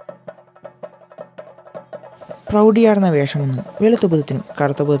 പ്രൗഢിയാർന്ന വേഷമൊന്നും വെളുത്ത ഭൂതത്തിനും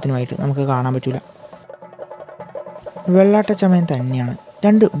കറുത്ത ഭൂതത്തിനുമായിട്ട് നമുക്ക് കാണാൻ പറ്റില്ല. വെള്ളാട്ട ചമയം തന്നെയാണ്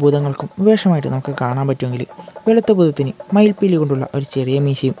 2 ഭൂതങ്ങൾക്കും വേഷമായിട്ട് നമുക്ക് കാണാൻ പറ്റുമെങ്കിൽ വെളുത്ത ഭൂതത്തിന് മയിൽപ്പീലി കൊണ്ടുള്ള ഒരു ചെറിയ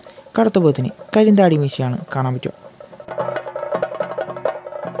മീശയും കറുത്ത ഭൂതത്തിന് കരിന്താടി മീശയാണ് കാണാൻ പറ്റുക.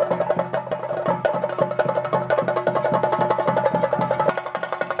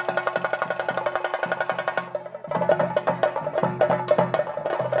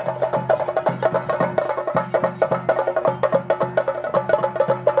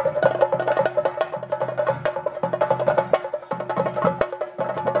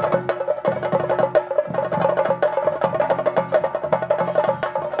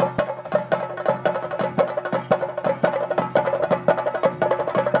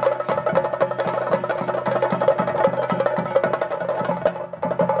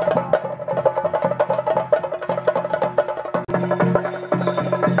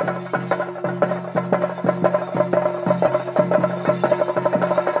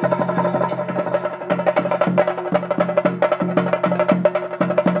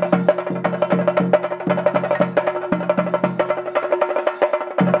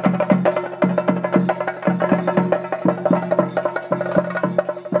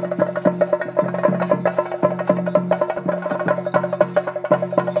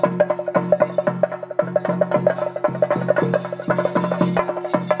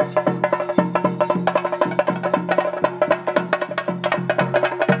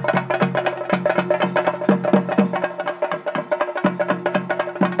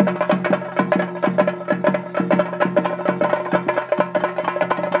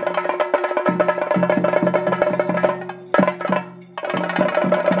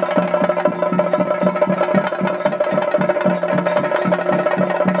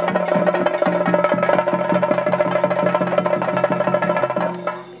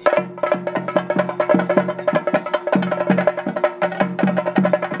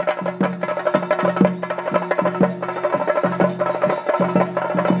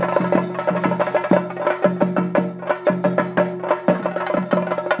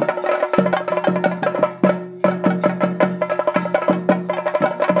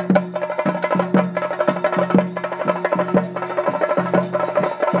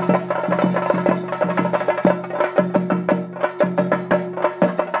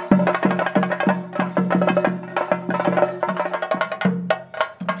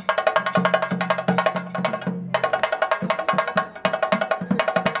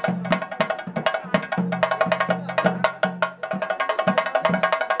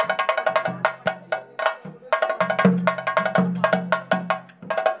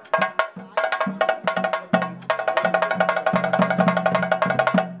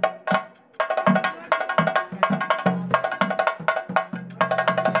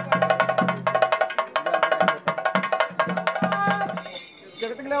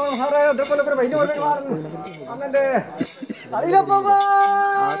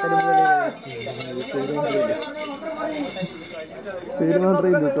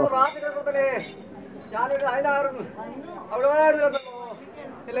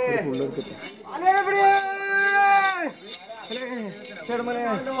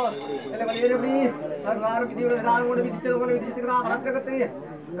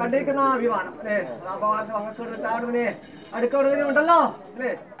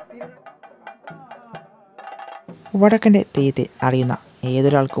 വടക്കൻ്റെ തെയ്യത്തെ അറിയുന്ന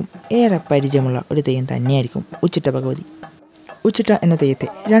ഏതൊരാൾക്കും ഏറെ പരിചയമുള്ള ഒരു തെയ്യം തന്നെയായിരിക്കും ഉച്ചിട്ട ഭഗവതി. ഉച്ചിട്ട എന്ന തെയ്യത്തെ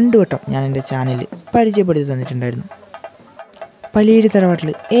 2 വട്ടം ഞാൻ എൻ്റെ ചാനലിൽ പരിചയപ്പെടുത്തി തന്നിട്ടുണ്ടായിരുന്നു. പലിയേരി തറവാട്ടിൽ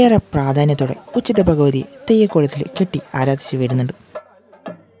ഏറെ പ്രാധാന്യത്തോടെ ഉച്ചിട്ട ഭഗവതിയെ തെയ്യക്കോലത്തിൽ കെട്ടി ആരാധിച്ച് വരുന്നുണ്ട്.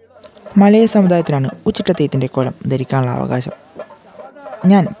 മലയ സമുദായത്തിനാണ് ഉച്ചിട്ട തെയ്യത്തിൻ്റെ കോലം ധരിക്കാനുള്ള അവകാശം.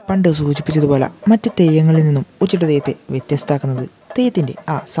 ഞാൻ പണ്ട് സൂചിപ്പിച്ചതുപോലെ മറ്റ് തെയ്യങ്ങളിൽ നിന്നും ഉച്ചിട്ട തെയ്യത്തെ വ്യത്യസ്തമാക്കുന്നത് തെയ്യത്തിൻ്റെ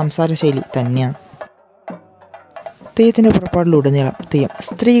ആ സംസാര ശൈലി തന്നെയാണ്. തെയ്യത്തിൻ്റെ പുറപ്പാടിലുടനീളം തെയ്യം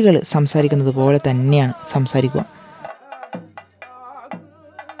സ്ത്രീകൾ സംസാരിക്കുന്നത് പോലെ തന്നെയാണ് സംസാരിക്കുക.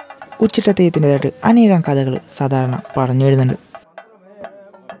 ഉച്ചിട്ട തെയ്യത്തിൻ്റെതായിട്ട് അനേകം കഥകൾ സാധാരണ പറഞ്ഞു വരുന്നുണ്ട്.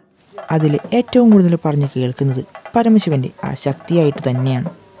 അതിൽ ഏറ്റവും കൂടുതൽ പറഞ്ഞു കേൾക്കുന്നത് പരമശിവൻ്റെ ആ ശക്തിയായിട്ട് തന്നെയാണ്.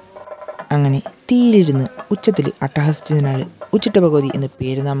 അങ്ങനെ തീയിലിരുന്ന് ഉച്ചത്തിൽ അട്ടഹസിച്ചതിനാൽ ഉച്ചിട്ട ഭഗവതി എന്ന്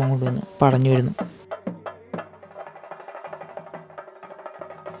പേരുനാമം കൊണ്ടുവന്ന് പറഞ്ഞു വരുന്നു.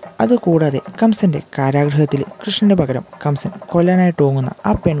 അതുകൂടാതെ കംസൻ്റെ കാരാഗൃഹത്തിൽ കൃഷ്ണൻ്റെ പകരം കംസൻ കൊല്ലാനായിട്ട് ഓങ്ങുന്ന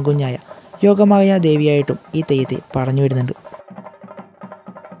ആ പെൺകുഞ്ഞായ യോഗമായ ദേവിയായിട്ടും ഈ തെയ്യത്തെ പറഞ്ഞു വരുന്നുണ്ട്.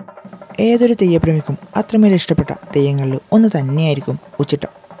 ഏതൊരു തെയ്യപ്രേമിക്കും അത്രമേൽ ഇഷ്ടപ്പെട്ട തെയ്യങ്ങളിൽ ഒന്ന് തന്നെയായിരിക്കും ഉച്ചിട്ട.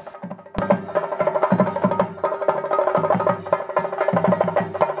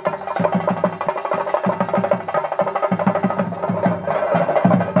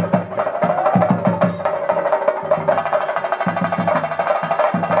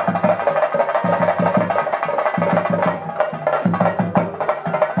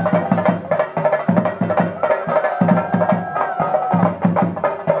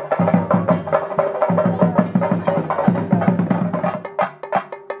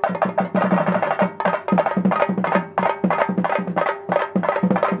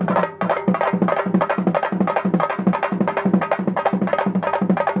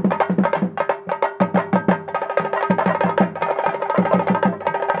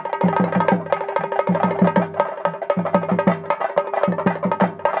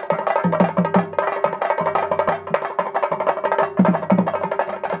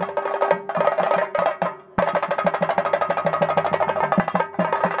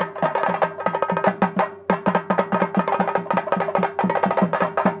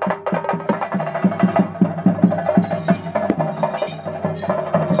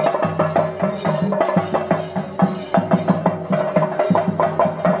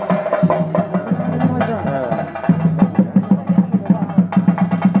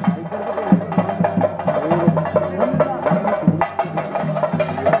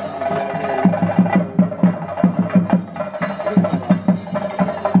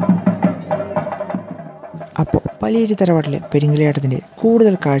 അപ്പോൾ പലിയേരി തറവാട്ടിലെ പെരിങ്കളിയാട്ടത്തിൻ്റെ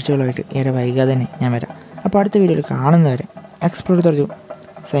കൂടുതൽ കാഴ്ചകളുമായിട്ട് ഏറെ വൈകാതെ തന്നെ ഞാൻ വരാം. അപ്പോൾ അടുത്ത വീഡിയോയിൽ കാണുന്നവരെ എക്സ്പ്ലോർ അർജുൻ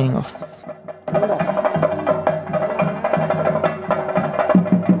സൈനിങ് ഓഫ്.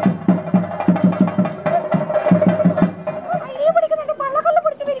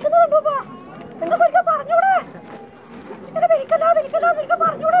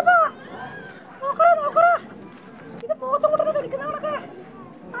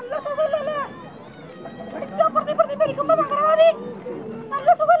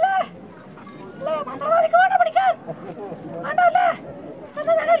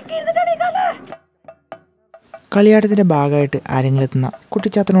 കളിയാട്ടത്തിൻ്റെ ഭാഗമായിട്ട് അരങ്ങിലെത്തുന്ന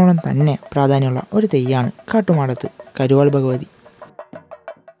കുട്ടിച്ചാത്തനോളം തന്നെ പ്രാധാന്യമുള്ള ഒരു തെയ്യാണ് കാട്ടുമാടത്ത് കരുവാൾ ഭഗവതി.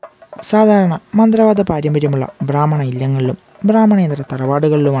 സാധാരണ മന്ത്രവാദ പാരമ്പര്യമുള്ള ബ്രാഹ്മണ ഇല്ലങ്ങളിലും ബ്രാഹ്മണേതര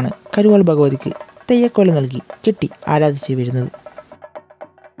തറവാടുകളിലുമാണ് കരുവാൾ ഭഗവതിക്ക് തെയ്യക്കോല നൽകി കെട്ടി ആരാധിച്ച് വരുന്നത്.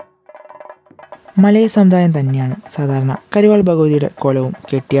 മലയ സമുദായം തന്നെയാണ് സാധാരണ കരുവാൾ ഭഗവതിയുടെ കോലവും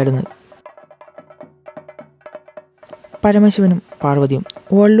കെട്ടിയാടുന്നത്. പരമശിവനും പാർവതിയും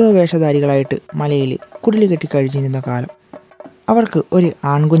വള്ളോ വേഷധാരികളായിട്ട് മലയിൽ കുടിൽ കെട്ടിക്കഴിഞ്ഞിരുന്ന കാലം അവർക്ക് ഒരു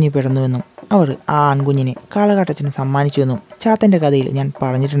ആൺകുഞ്ഞ് പിറന്നുവെന്നും അവർ ആ ആൺകുഞ്ഞിനെ കാളകാട്ടച്ചന് സമ്മാനിച്ചുവെന്നും ചാത്തൻ്റെ കഥയിൽ ഞാൻ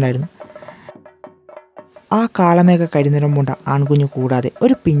പറഞ്ഞിട്ടുണ്ടായിരുന്നു. ആ കാളമേഘ കരിനിറം പൂണ്ട ആൺകുഞ്ഞു കൂടാതെ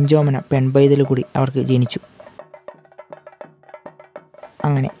ഒരു പിഞ്ചോമന പെൺപൈതൽ കൂടി അവർക്ക് ജനിച്ചു.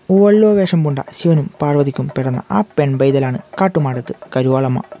 അങ്ങനെ വള്ളോ വേഷം പൂണ്ട ശിവനും പാർവതിക്കും പിറന്ന ആ പെൺപൈതലാണ് കാട്ടുമാടത്ത്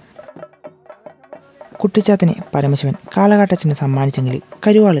കരുവാളമ്മ. കുട്ടിച്ചാത്തനെ പരമശിവൻ കാളകാട്ടച്ചന് സമ്മാനിച്ചെങ്കിൽ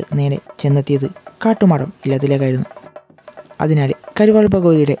കരുവാള് നേരെ ചെന്നെത്തിയത് കാട്ടുമാടം ഇല്ലത്തിലേക്കായിരുന്നു. അതിനാൽ കരുവാൾ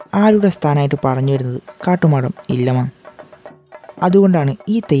ഭഗവതിയുടെ ആരുടെ സ്ഥാനമായിട്ട് പറഞ്ഞു വരുന്നത് കാട്ടുമാടം ഇല്ലമാണ്. അതുകൊണ്ടാണ്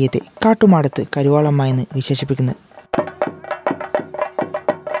ഈ തെയ്യത്തെ കാട്ടുമാടത്ത് കരുവാളമ്മ എന്ന് വിശേഷിപ്പിക്കുന്നത്.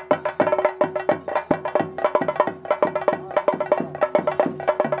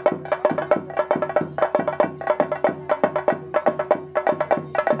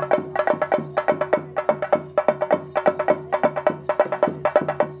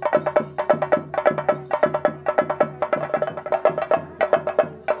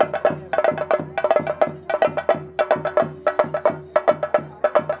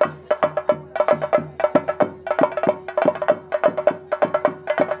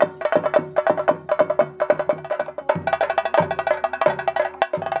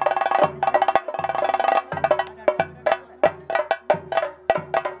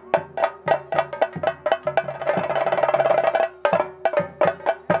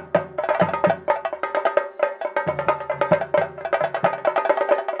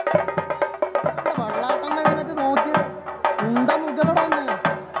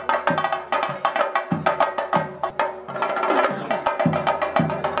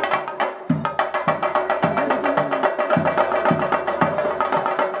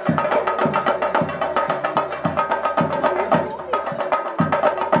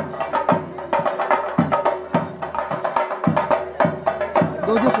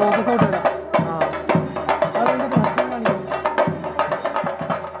 ഫോക്കസ് ഔട്ട് ഇടാം. അതുകൊണ്ട് പ്രശ്നം കാണിക്കും.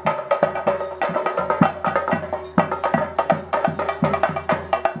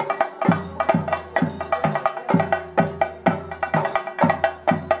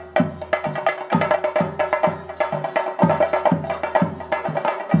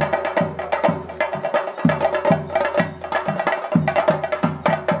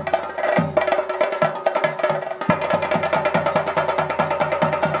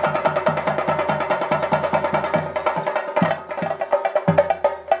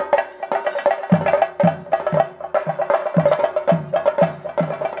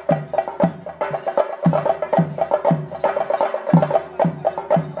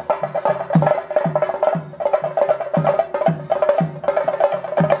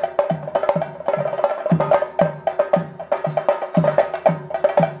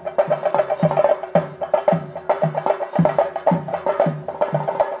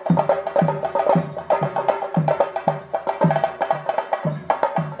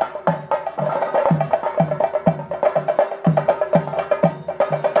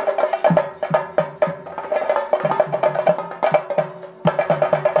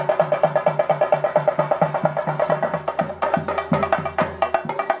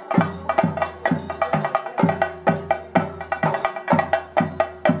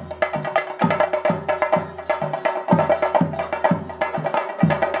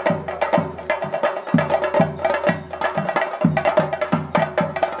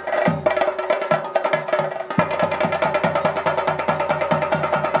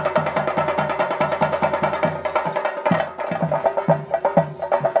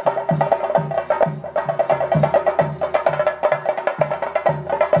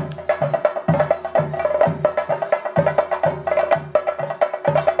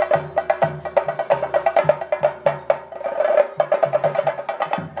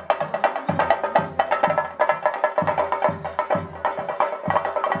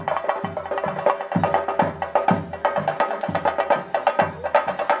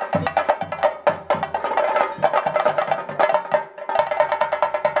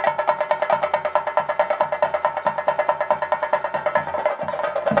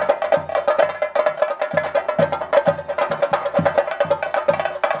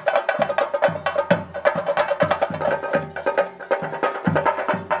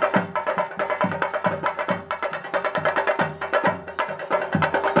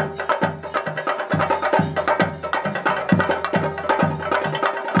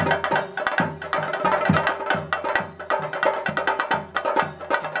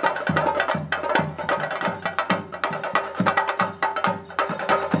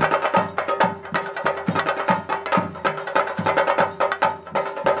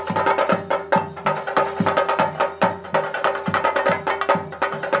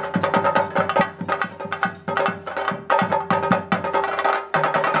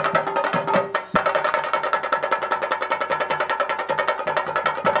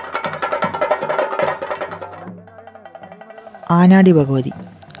 ആനാടി ഭഗവതി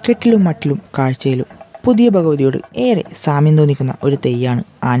കെട്ടിലും മട്ടിലും കാഴ്ചയിലും പുതിയ ഭഗവതിയോട് ഏറെ സാമ്യം തോന്നിക്കുന്ന ഒരു തെയ്യാണ്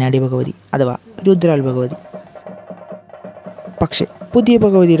ആനാടി ഭഗവതി അഥവാ രുദ്രാൽ ഭഗവതി. പക്ഷെ പുതിയ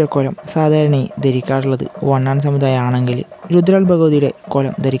ഭഗവതിയുടെ കോലം സാധാരണയായി ധരിക്കാറുള്ളത് വണ്ണാൻ സമുദായമാണെങ്കിൽ രുദ്രാൽ ഭഗവതിയുടെ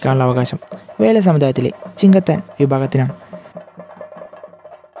കോലം ധരിക്കാനുള്ള അവകാശം വേല സമുദായത്തിലെ ചിങ്കത്താൻ വിഭാഗത്തിനാണ്.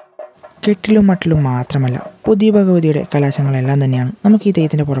 കെട്ടിലും മട്ടിലും മാത്രമല്ല പുതിയ ഭഗവതിയുടെ കലാശങ്ങളെല്ലാം തന്നെയാണ് നമുക്ക് ഈ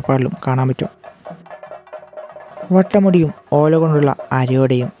തെയ്യത്തിൻ്റെ പുറപ്പാടിലും കാണാൻ പറ്റും. വട്ടമുടിയും ഓല കൊണ്ടുള്ള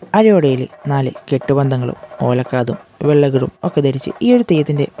അരയോടയും അരയോടയിൽ 4 കെട്ടുബന്ധങ്ങളും ഓലക്കാതും വെള്ളകിടും ഒക്കെ ധരിച്ച് ഈ ഒരു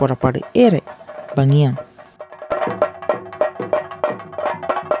തെയ്യത്തിൻ്റെ പുറപ്പാട് ഏറെ ഭംഗിയാണ്.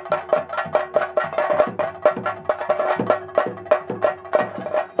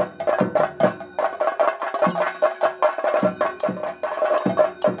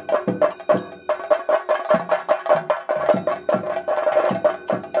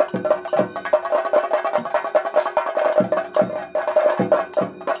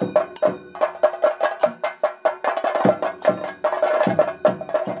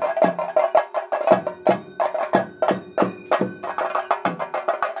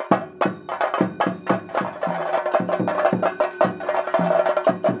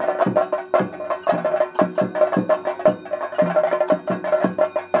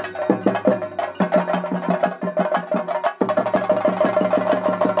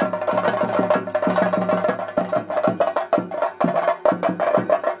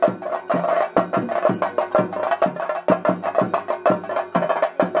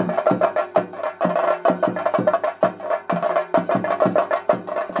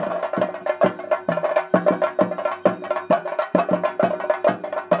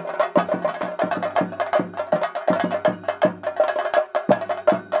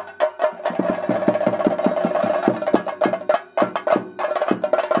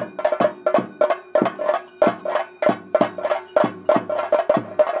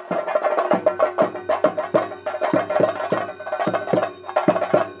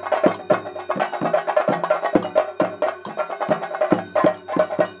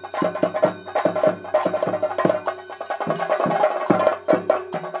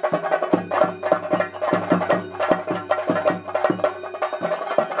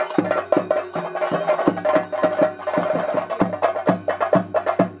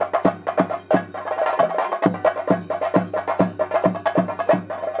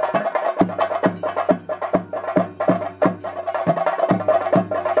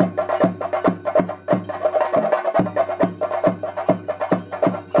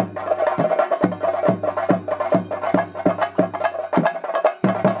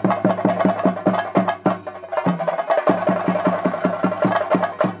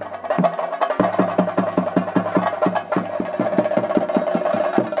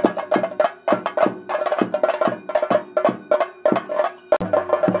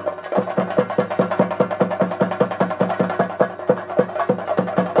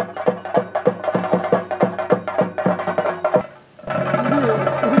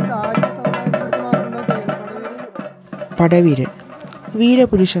 പടവീരൻ.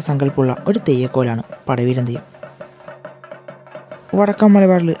 വീരപുരുഷ സങ്കല്പമുള്ള ഒരു തെയ്യക്കോലാണ് പടവീരൻ തെയ്യം. വടക്കൻ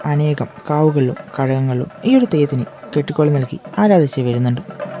മലബാറിൽ അനേകം കാവുകളിലും കഴകങ്ങളിലും ഈ ഒരു തെയ്യത്തിന് കെട്ടിക്കോലം നൽകി ആരാധിച്ച് വരുന്നുണ്ട്.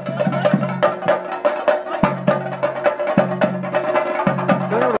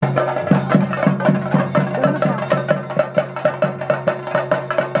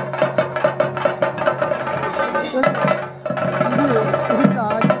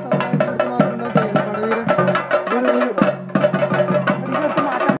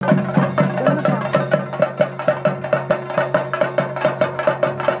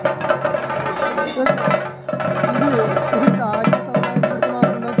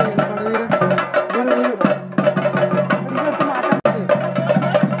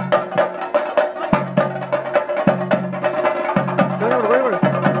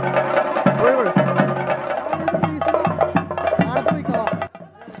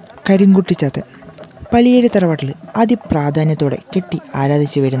 കരിങ്കുട്ടിച്ചാത്തൻ പലിയേരി തറവാട്ടിൽ അതിപ്രാധാന്യത്തോടെ കെട്ടി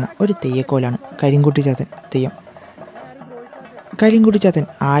ആരാധിച്ചു വരുന്ന ഒരു തെയ്യക്കോലാണ് കരിങ്കുട്ടിച്ചാത്തൻ തെയ്യം. കരിങ്കുട്ടിച്ചാത്തൻ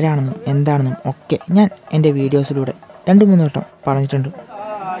ആരാണെന്നും എന്താണെന്നും ഒക്കെ ഞാൻ എൻ്റെ വീഡിയോസിലൂടെ 2-3 വട്ടം പറഞ്ഞിട്ടുണ്ട്.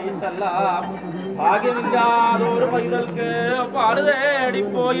 ഭാഗ്യമില്ലാതൊരു പൈതൽക്ക് പാല്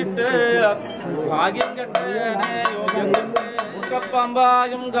തേടിപ്പോയിട്ട് ഭാഗ്യം കെട്ടേനെ യോഗ്യം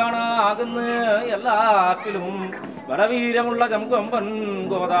കെട്ടേക്കപ്പമ്പായും കാണാകുന്ന എല്ലാത്തിലും വടവീരമുള്ള ചങ്കൊമ്പൻ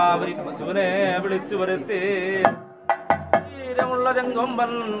ഗോദാവരി പശുവിനെ വിളിച്ചു വരുത്തി. വീരമുള്ള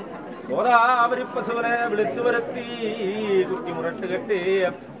ചങ്കൊമ്പൻ ഗോദാവരി പശുവിനെ വിളിച്ചു വരുത്തി. കുറ്റിമുരട്ട് കെട്ടി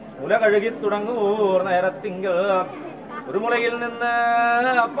മുല കഴുകി തുടങ്ങൂർ നേരത്തിങ്കൽ ഒരു മുലയിൽ നിന്ന്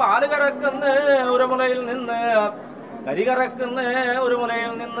പാല് കറക്കുന്ന, ഒരു മുലയിൽ നിന്ന് കരി കറക്കുന്ന, ഒരു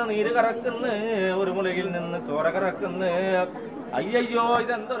മുലയിൽ നിന്ന് നീര് കറക്കുന്ന, ഒരു മുലയിൽ നിന്ന് ചോര കറക്കുന്ന. അയ്യോ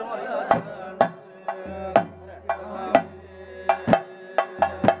ഇതെന്തൊരു മുല!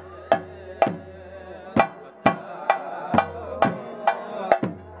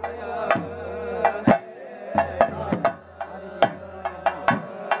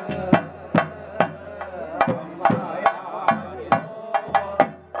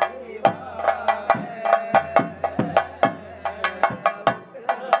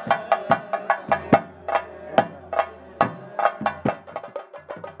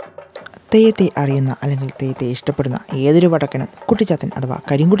 തെയ്യത്തെ അറിയുന്ന അല്ലെങ്കിൽ തെയ്യത്തെ ഇഷ്ടപ്പെടുന്ന ഏതൊരു വടക്കനും കുട്ടിച്ചാത്തൻ അഥവാ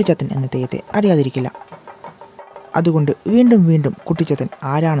കരിങ്കുട്ടിച്ചാത്തൻ എന്ന തെയ്യത്തെ അറിയാതിരിക്കില്ല. അതുകൊണ്ട് വീണ്ടും വീണ്ടും കുട്ടിച്ചാത്തൻ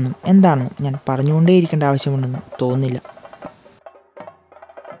ആരാണെന്നും എന്താണെന്നും ഞാൻ പറഞ്ഞുകൊണ്ടേയിരിക്കേണ്ട ആവശ്യമുണ്ടെന്ന് തോന്നുന്നില്ല.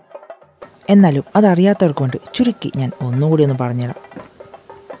 എന്നാലും അതറിയാത്തവർക്ക് വേണ്ടി ചുരുക്കി ഞാൻ ഒന്നുകൂടി ഒന്ന് പറഞ്ഞുതരാം.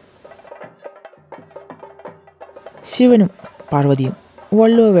 ശിവനും പാർവതിയും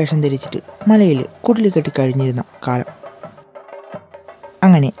വള്ളുവ വേഷം ധരിച്ചിട്ട് മലയിൽ കുടിൽ കെട്ടി കഴിഞ്ഞിരുന്ന കാലം.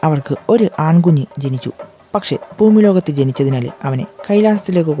 അങ്ങനെ അവർക്ക് ഒരു ആൺകുഞ്ഞ് ജനിച്ചു. പക്ഷെ ഭൂമിലോകത്ത് ജനിച്ചതിനാൽ അവനെ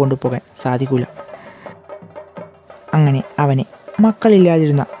കൈലാസത്തിലേക്ക് കൊണ്ടുപോകാൻ സാധിക്കില്ല. അങ്ങനെ അവനെ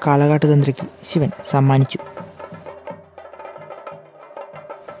മക്കളില്ലാതിരുന്ന കാളകാട്ടുതന്ത്രിക്ക് ശിവൻ സമ്മാനിച്ചു.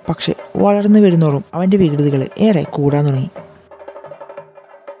 പക്ഷെ വളർന്നു വരുന്നോറും അവൻ്റെ വികൃതികൾ ഏറെ കൂടാൻ തുടങ്ങി.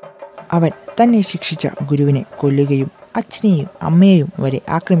 അവൻ തന്നെ ശിക്ഷിച്ച ഗുരുവിനെ കൊല്ലുകയും അച്ഛനെയും അമ്മയെയും വരെ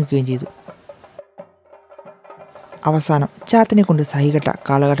ആക്രമിക്കുകയും ചെയ്തു. അവസാനം ചാത്തനെ കൊണ്ട് സഹികെട്ട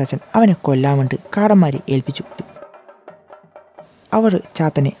കാളകാട്ടച്ഛൻ അവനെ കൊല്ലാൻ വേണ്ടി കാടന്മാരെ ഏൽപ്പിച്ചു. അവർ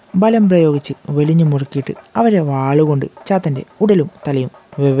ചാത്തനെ ബലം പ്രയോഗിച്ച് വലിഞ്ഞു മുറുക്കിയിട്ട് അവരെ വാളുകൊണ്ട് ചാത്തൻ്റെ ഉടലും തലയും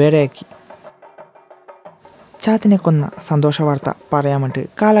വെവ്വേറെയാക്കി. ചാത്തനെ കൊന്ന സന്തോഷ വാർത്ത പറയാൻ വേണ്ടി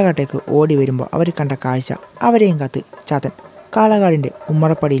കാളകാട്ടേക്ക് ഓടി വരുമ്പോൾ അവർ കണ്ട കാഴ്ച അവരെയും കാത്ത് ചാത്തൻ കാളകാടിൻ്റെ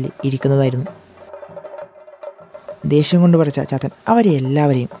ഉമ്മറപ്പടിയിൽ ഇരിക്കുന്നതായിരുന്നു. ദേഷ്യം കൊണ്ട് വരച്ച ചാത്തൻ അവരെ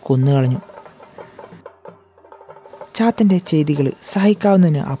എല്ലാവരെയും കൊന്നുകളഞ്ഞു. ചാത്തൻ്റെ ചെയ്തികൾ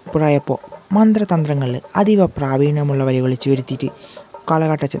സഹിക്കാവുന്നതിന് അപ്പുറമായപ്പോൾ മന്ത്രതന്ത്രങ്ങളിൽ അതീവ പ്രാവീണ്യമുള്ളവരെ വിളിച്ചു വരുത്തിയിട്ട്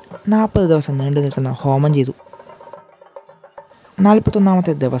കാളകാട്ടച്ഛൻ 40 ദിവസം നീണ്ടു നിൽക്കുന്ന ഹോമം ചെയ്തു.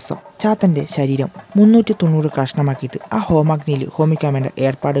 41ാമത്തെ ദിവസം ചാത്തൻ്റെ ശരീരം 390 കഷ്ണമാക്കിയിട്ട് ആ ഹോമാഗ്നിയിൽ ഹോമിക്കാൻ വേണ്ട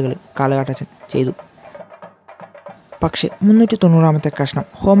ഏർപ്പാടുകൾ കാളകാട്ടച്ഛൻ ചെയ്തു. പക്ഷെ 390ാമത്തെ കഷ്ണം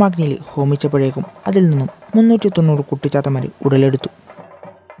ഹോമാഗ്നിയിൽ ഹോമിച്ചപ്പോഴേക്കും അതിൽ നിന്നും 390 കുട്ടിച്ചാത്തന്മാർ ഉടലെടുത്തു.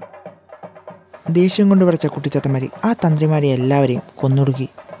 ദേഷ്യം കൊണ്ട് വരച്ച കുട്ടിച്ചാത്തന്മാർ ആ തന്ത്രിമാരെ എല്ലാവരെയും കൊന്നൊടുക്കി.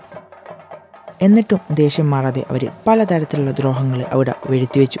 എന്നിട്ടും ദേഷ്യം മാറാതെ അവർ പലതരത്തിലുള്ള ദ്രോഹങ്ങൾ അവിടെ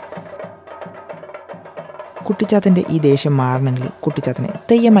വരുത്തിവെച്ചു. കുട്ടിച്ചാത്തൻ്റെ ഈ ദേഷ്യം മാറണമെങ്കിൽ കുട്ടിച്ചാത്തനെ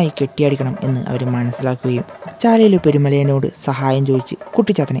തെയ്യമായി കെട്ടിയാടിക്കണം എന്ന് അവർ മനസ്സിലാക്കുകയും ചാലയിലെ പെരുമലയനോട് സഹായം ചോദിച്ച്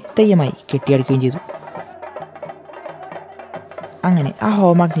കുട്ടിച്ചാത്തനെ തെയ്യമായി കെട്ടിയാടിക്കുകയും ചെയ്തു. അങ്ങനെ ആ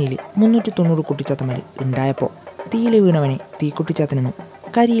ഹോമാഗ്നിയിൽ 390 കുട്ടിച്ചാത്തന്മാർ ഉണ്ടായപ്പോൾ തീയിൽ വീണവനെ തീക്കുട്ടിച്ചാത്തനെന്നും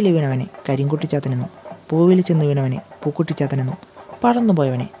കരിയിൽ വീണവനെ കരിങ്കുട്ടിച്ചാത്തനെന്നും പൂവിൽ ചെന്ന് വീണവനെ പൂക്കുട്ടിച്ചാത്തനെന്നും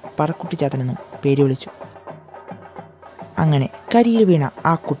പറന്നുപോയവനെ പറക്കുട്ടിച്ചാത്തനെന്നും പേര് വിളിച്ചു. അങ്ങനെ കരിയിൽ വീണ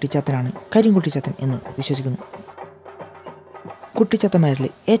ആ കുട്ടിച്ചാത്തനാണ് കരിങ്കുട്ടിച്ചാത്തൻ എന്ന് വിശ്വസിക്കുന്നു. കുട്ടിച്ചാത്തന്മാരിൽ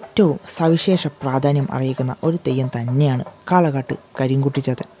ഏറ്റവും സവിശേഷ പ്രാധാന്യം അറിയിക്കുന്ന ഒരു തെയ്യം തന്നെയാണ് കാളകാട്ട്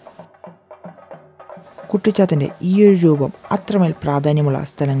കരിങ്കുട്ടിച്ചാത്തൻ. കുട്ടിച്ചാത്തൻ്റെ ഈയൊരു രൂപം അത്രമേൽ പ്രാധാന്യമുള്ള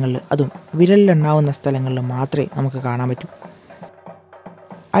സ്ഥലങ്ങളിൽ, അതും വിരലിലെണ്ണാവുന്ന സ്ഥലങ്ങളിൽ മാത്രമേ നമുക്ക് കാണാൻ പറ്റൂ.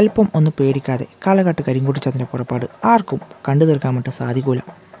 അല്പം ഒന്ന് പേടിക്കാതെ കാളകാട്ട് കരിങ്കുട്ടിച്ചാത്തൻ്റെ പുറപ്പാട് ആർക്കും കണ്ടു തീർക്കാൻ വേണ്ടി സാധിക്കൂല.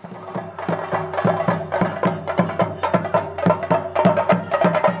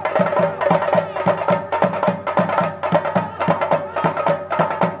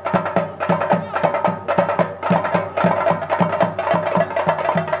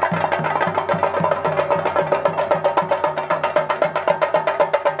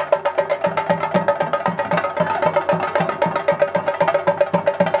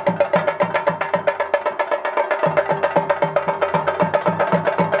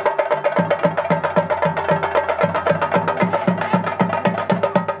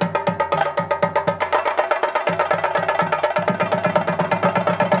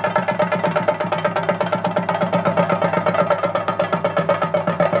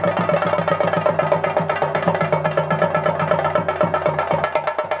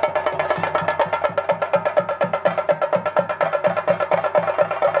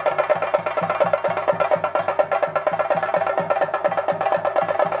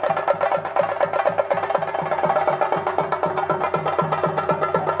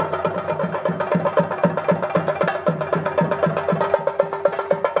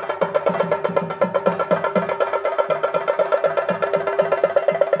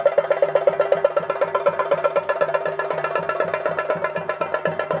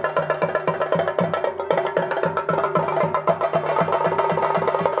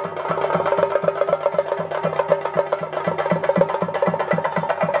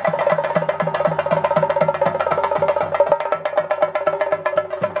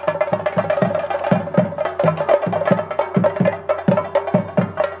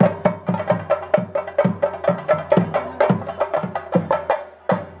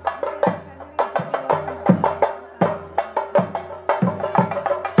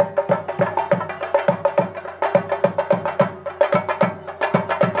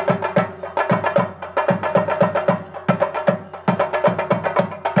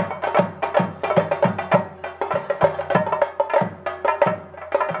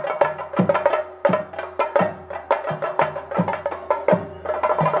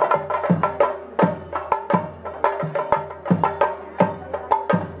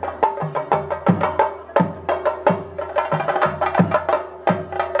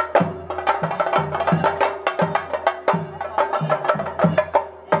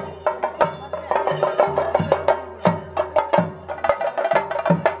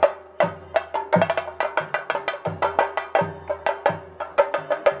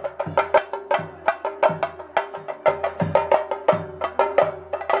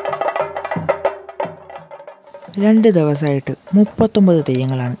 രണ്ട് ദിവസമായിട്ട് 39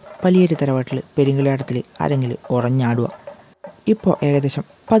 തെയ്യങ്ങളാണ് പലിയേരി തറവാട്ടിൽ പെരുങ്കളിയാട്ടത്തിൽ അരങ്ങിൽ ഉറഞ്ഞാടുക. ഇപ്പോൾ ഏകദേശം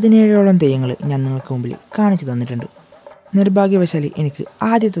 17ഓളം തെയ്യങ്ങൾ ഞാൻ നിങ്ങൾക്ക് മുമ്പിൽ കാണിച്ചു തന്നിട്ടുണ്ട്. നിർഭാഗ്യവശാൽ എനിക്ക്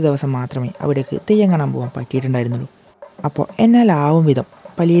ആദ്യത്തെ ദിവസം മാത്രമേ അവിടേക്ക് തെയ്യം കാണാൻ പോകാൻ പറ്റിയിട്ടുണ്ടായിരുന്നുള്ളൂ. അപ്പോൾ എന്നാലാവും വിധം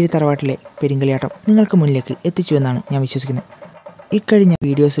പലിയേരി തറവാട്ടിലെ പെരുങ്കളിയാട്ടം നിങ്ങൾക്ക് മുന്നിലേക്ക് എത്തിച്ചു എന്നാണ് ഞാൻ വിശ്വസിക്കുന്നത്. ഇക്കഴിഞ്ഞ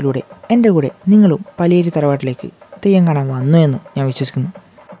വീഡിയോസിലൂടെ എൻ്റെ കൂടെ നിങ്ങളും പലിയേരി തറവാട്ടിലേക്ക് തെയ്യം കാണാൻ വന്നു എന്ന് ഞാൻ വിശ്വസിക്കുന്നു.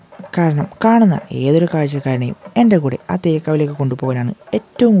 കാരണം കാണുന്ന ഏതൊരു കാഴ്ചക്കാരനെയും എൻ്റെ കൂടെ ആ തെയ്യക്കാവിലേക്ക് കൊണ്ടുപോകാനാണ്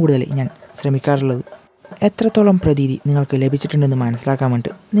ഏറ്റവും കൂടുതൽ ഞാൻ ശ്രമിക്കാറുള്ളത്. എത്രത്തോളം പ്രതീതി നിങ്ങൾക്ക് ലഭിച്ചിട്ടുണ്ടെന്ന് മനസ്സിലാക്കാൻ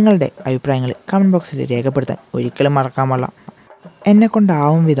വേണ്ടി നിങ്ങളുടെ അഭിപ്രായങ്ങൾ കമൻറ്റ് ബോക്സിൽ രേഖപ്പെടുത്താൻ ഒരിക്കലും മറക്കാൻ പാടില്ല.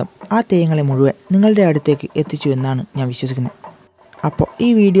 എന്നെക്കൊണ്ടാവും വിധം ആ തെയ്യങ്ങളെ മുഴുവൻ നിങ്ങളുടെ അടുത്തേക്ക് എത്തിച്ചു എന്നാണ് ഞാൻ വിശ്വസിക്കുന്നത്. അപ്പോൾ ഈ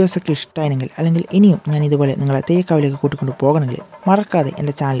വീഡിയോസൊക്കെ ഇഷ്ടമായെങ്കിൽ, അല്ലെങ്കിൽ ഇനിയും ഞാൻ ഇതുപോലെ നിങ്ങളെ തെയ്യക്കാവിലേക്ക് കൂട്ടിക്കൊണ്ട് പോകണമെങ്കിൽ മറക്കാതെ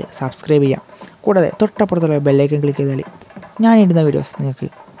എൻ്റെ ചാനൽ സബ്സ്ക്രൈബ് ചെയ്യാം. കൂടാതെ തൊട്ടപ്പുറത്തുള്ള ബെല്ലൈക്കൺ ക്ലിക്ക് ചെയ്താൽ ഞാനിടുന്ന വീഡിയോസ് നിങ്ങൾക്ക്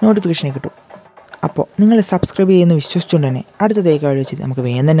നോട്ടിഫിക്കേഷനെ കിട്ടും. അപ്പോൾ നിങ്ങൾ സബ്സ്ക്രൈബ് ചെയ്യുമെന്ന് വിശ്വസിച്ചുകൊണ്ട് തന്നെ അടുത്ത തെയ്യക്കാവിൽ വെച്ച് നമുക്ക്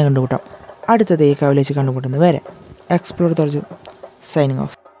വേഗം തന്നെ കണ്ടുകൂട്ടാം. അടുത്ത തെയ്യക്കാവിൽ വെച്ച് കണ്ടുകൂട്ടുന്നത് വരെ എക്സ്പ്ലോർ അർജുൻ സൈനിങ്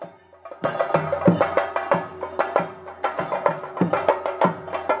ഓഫ്.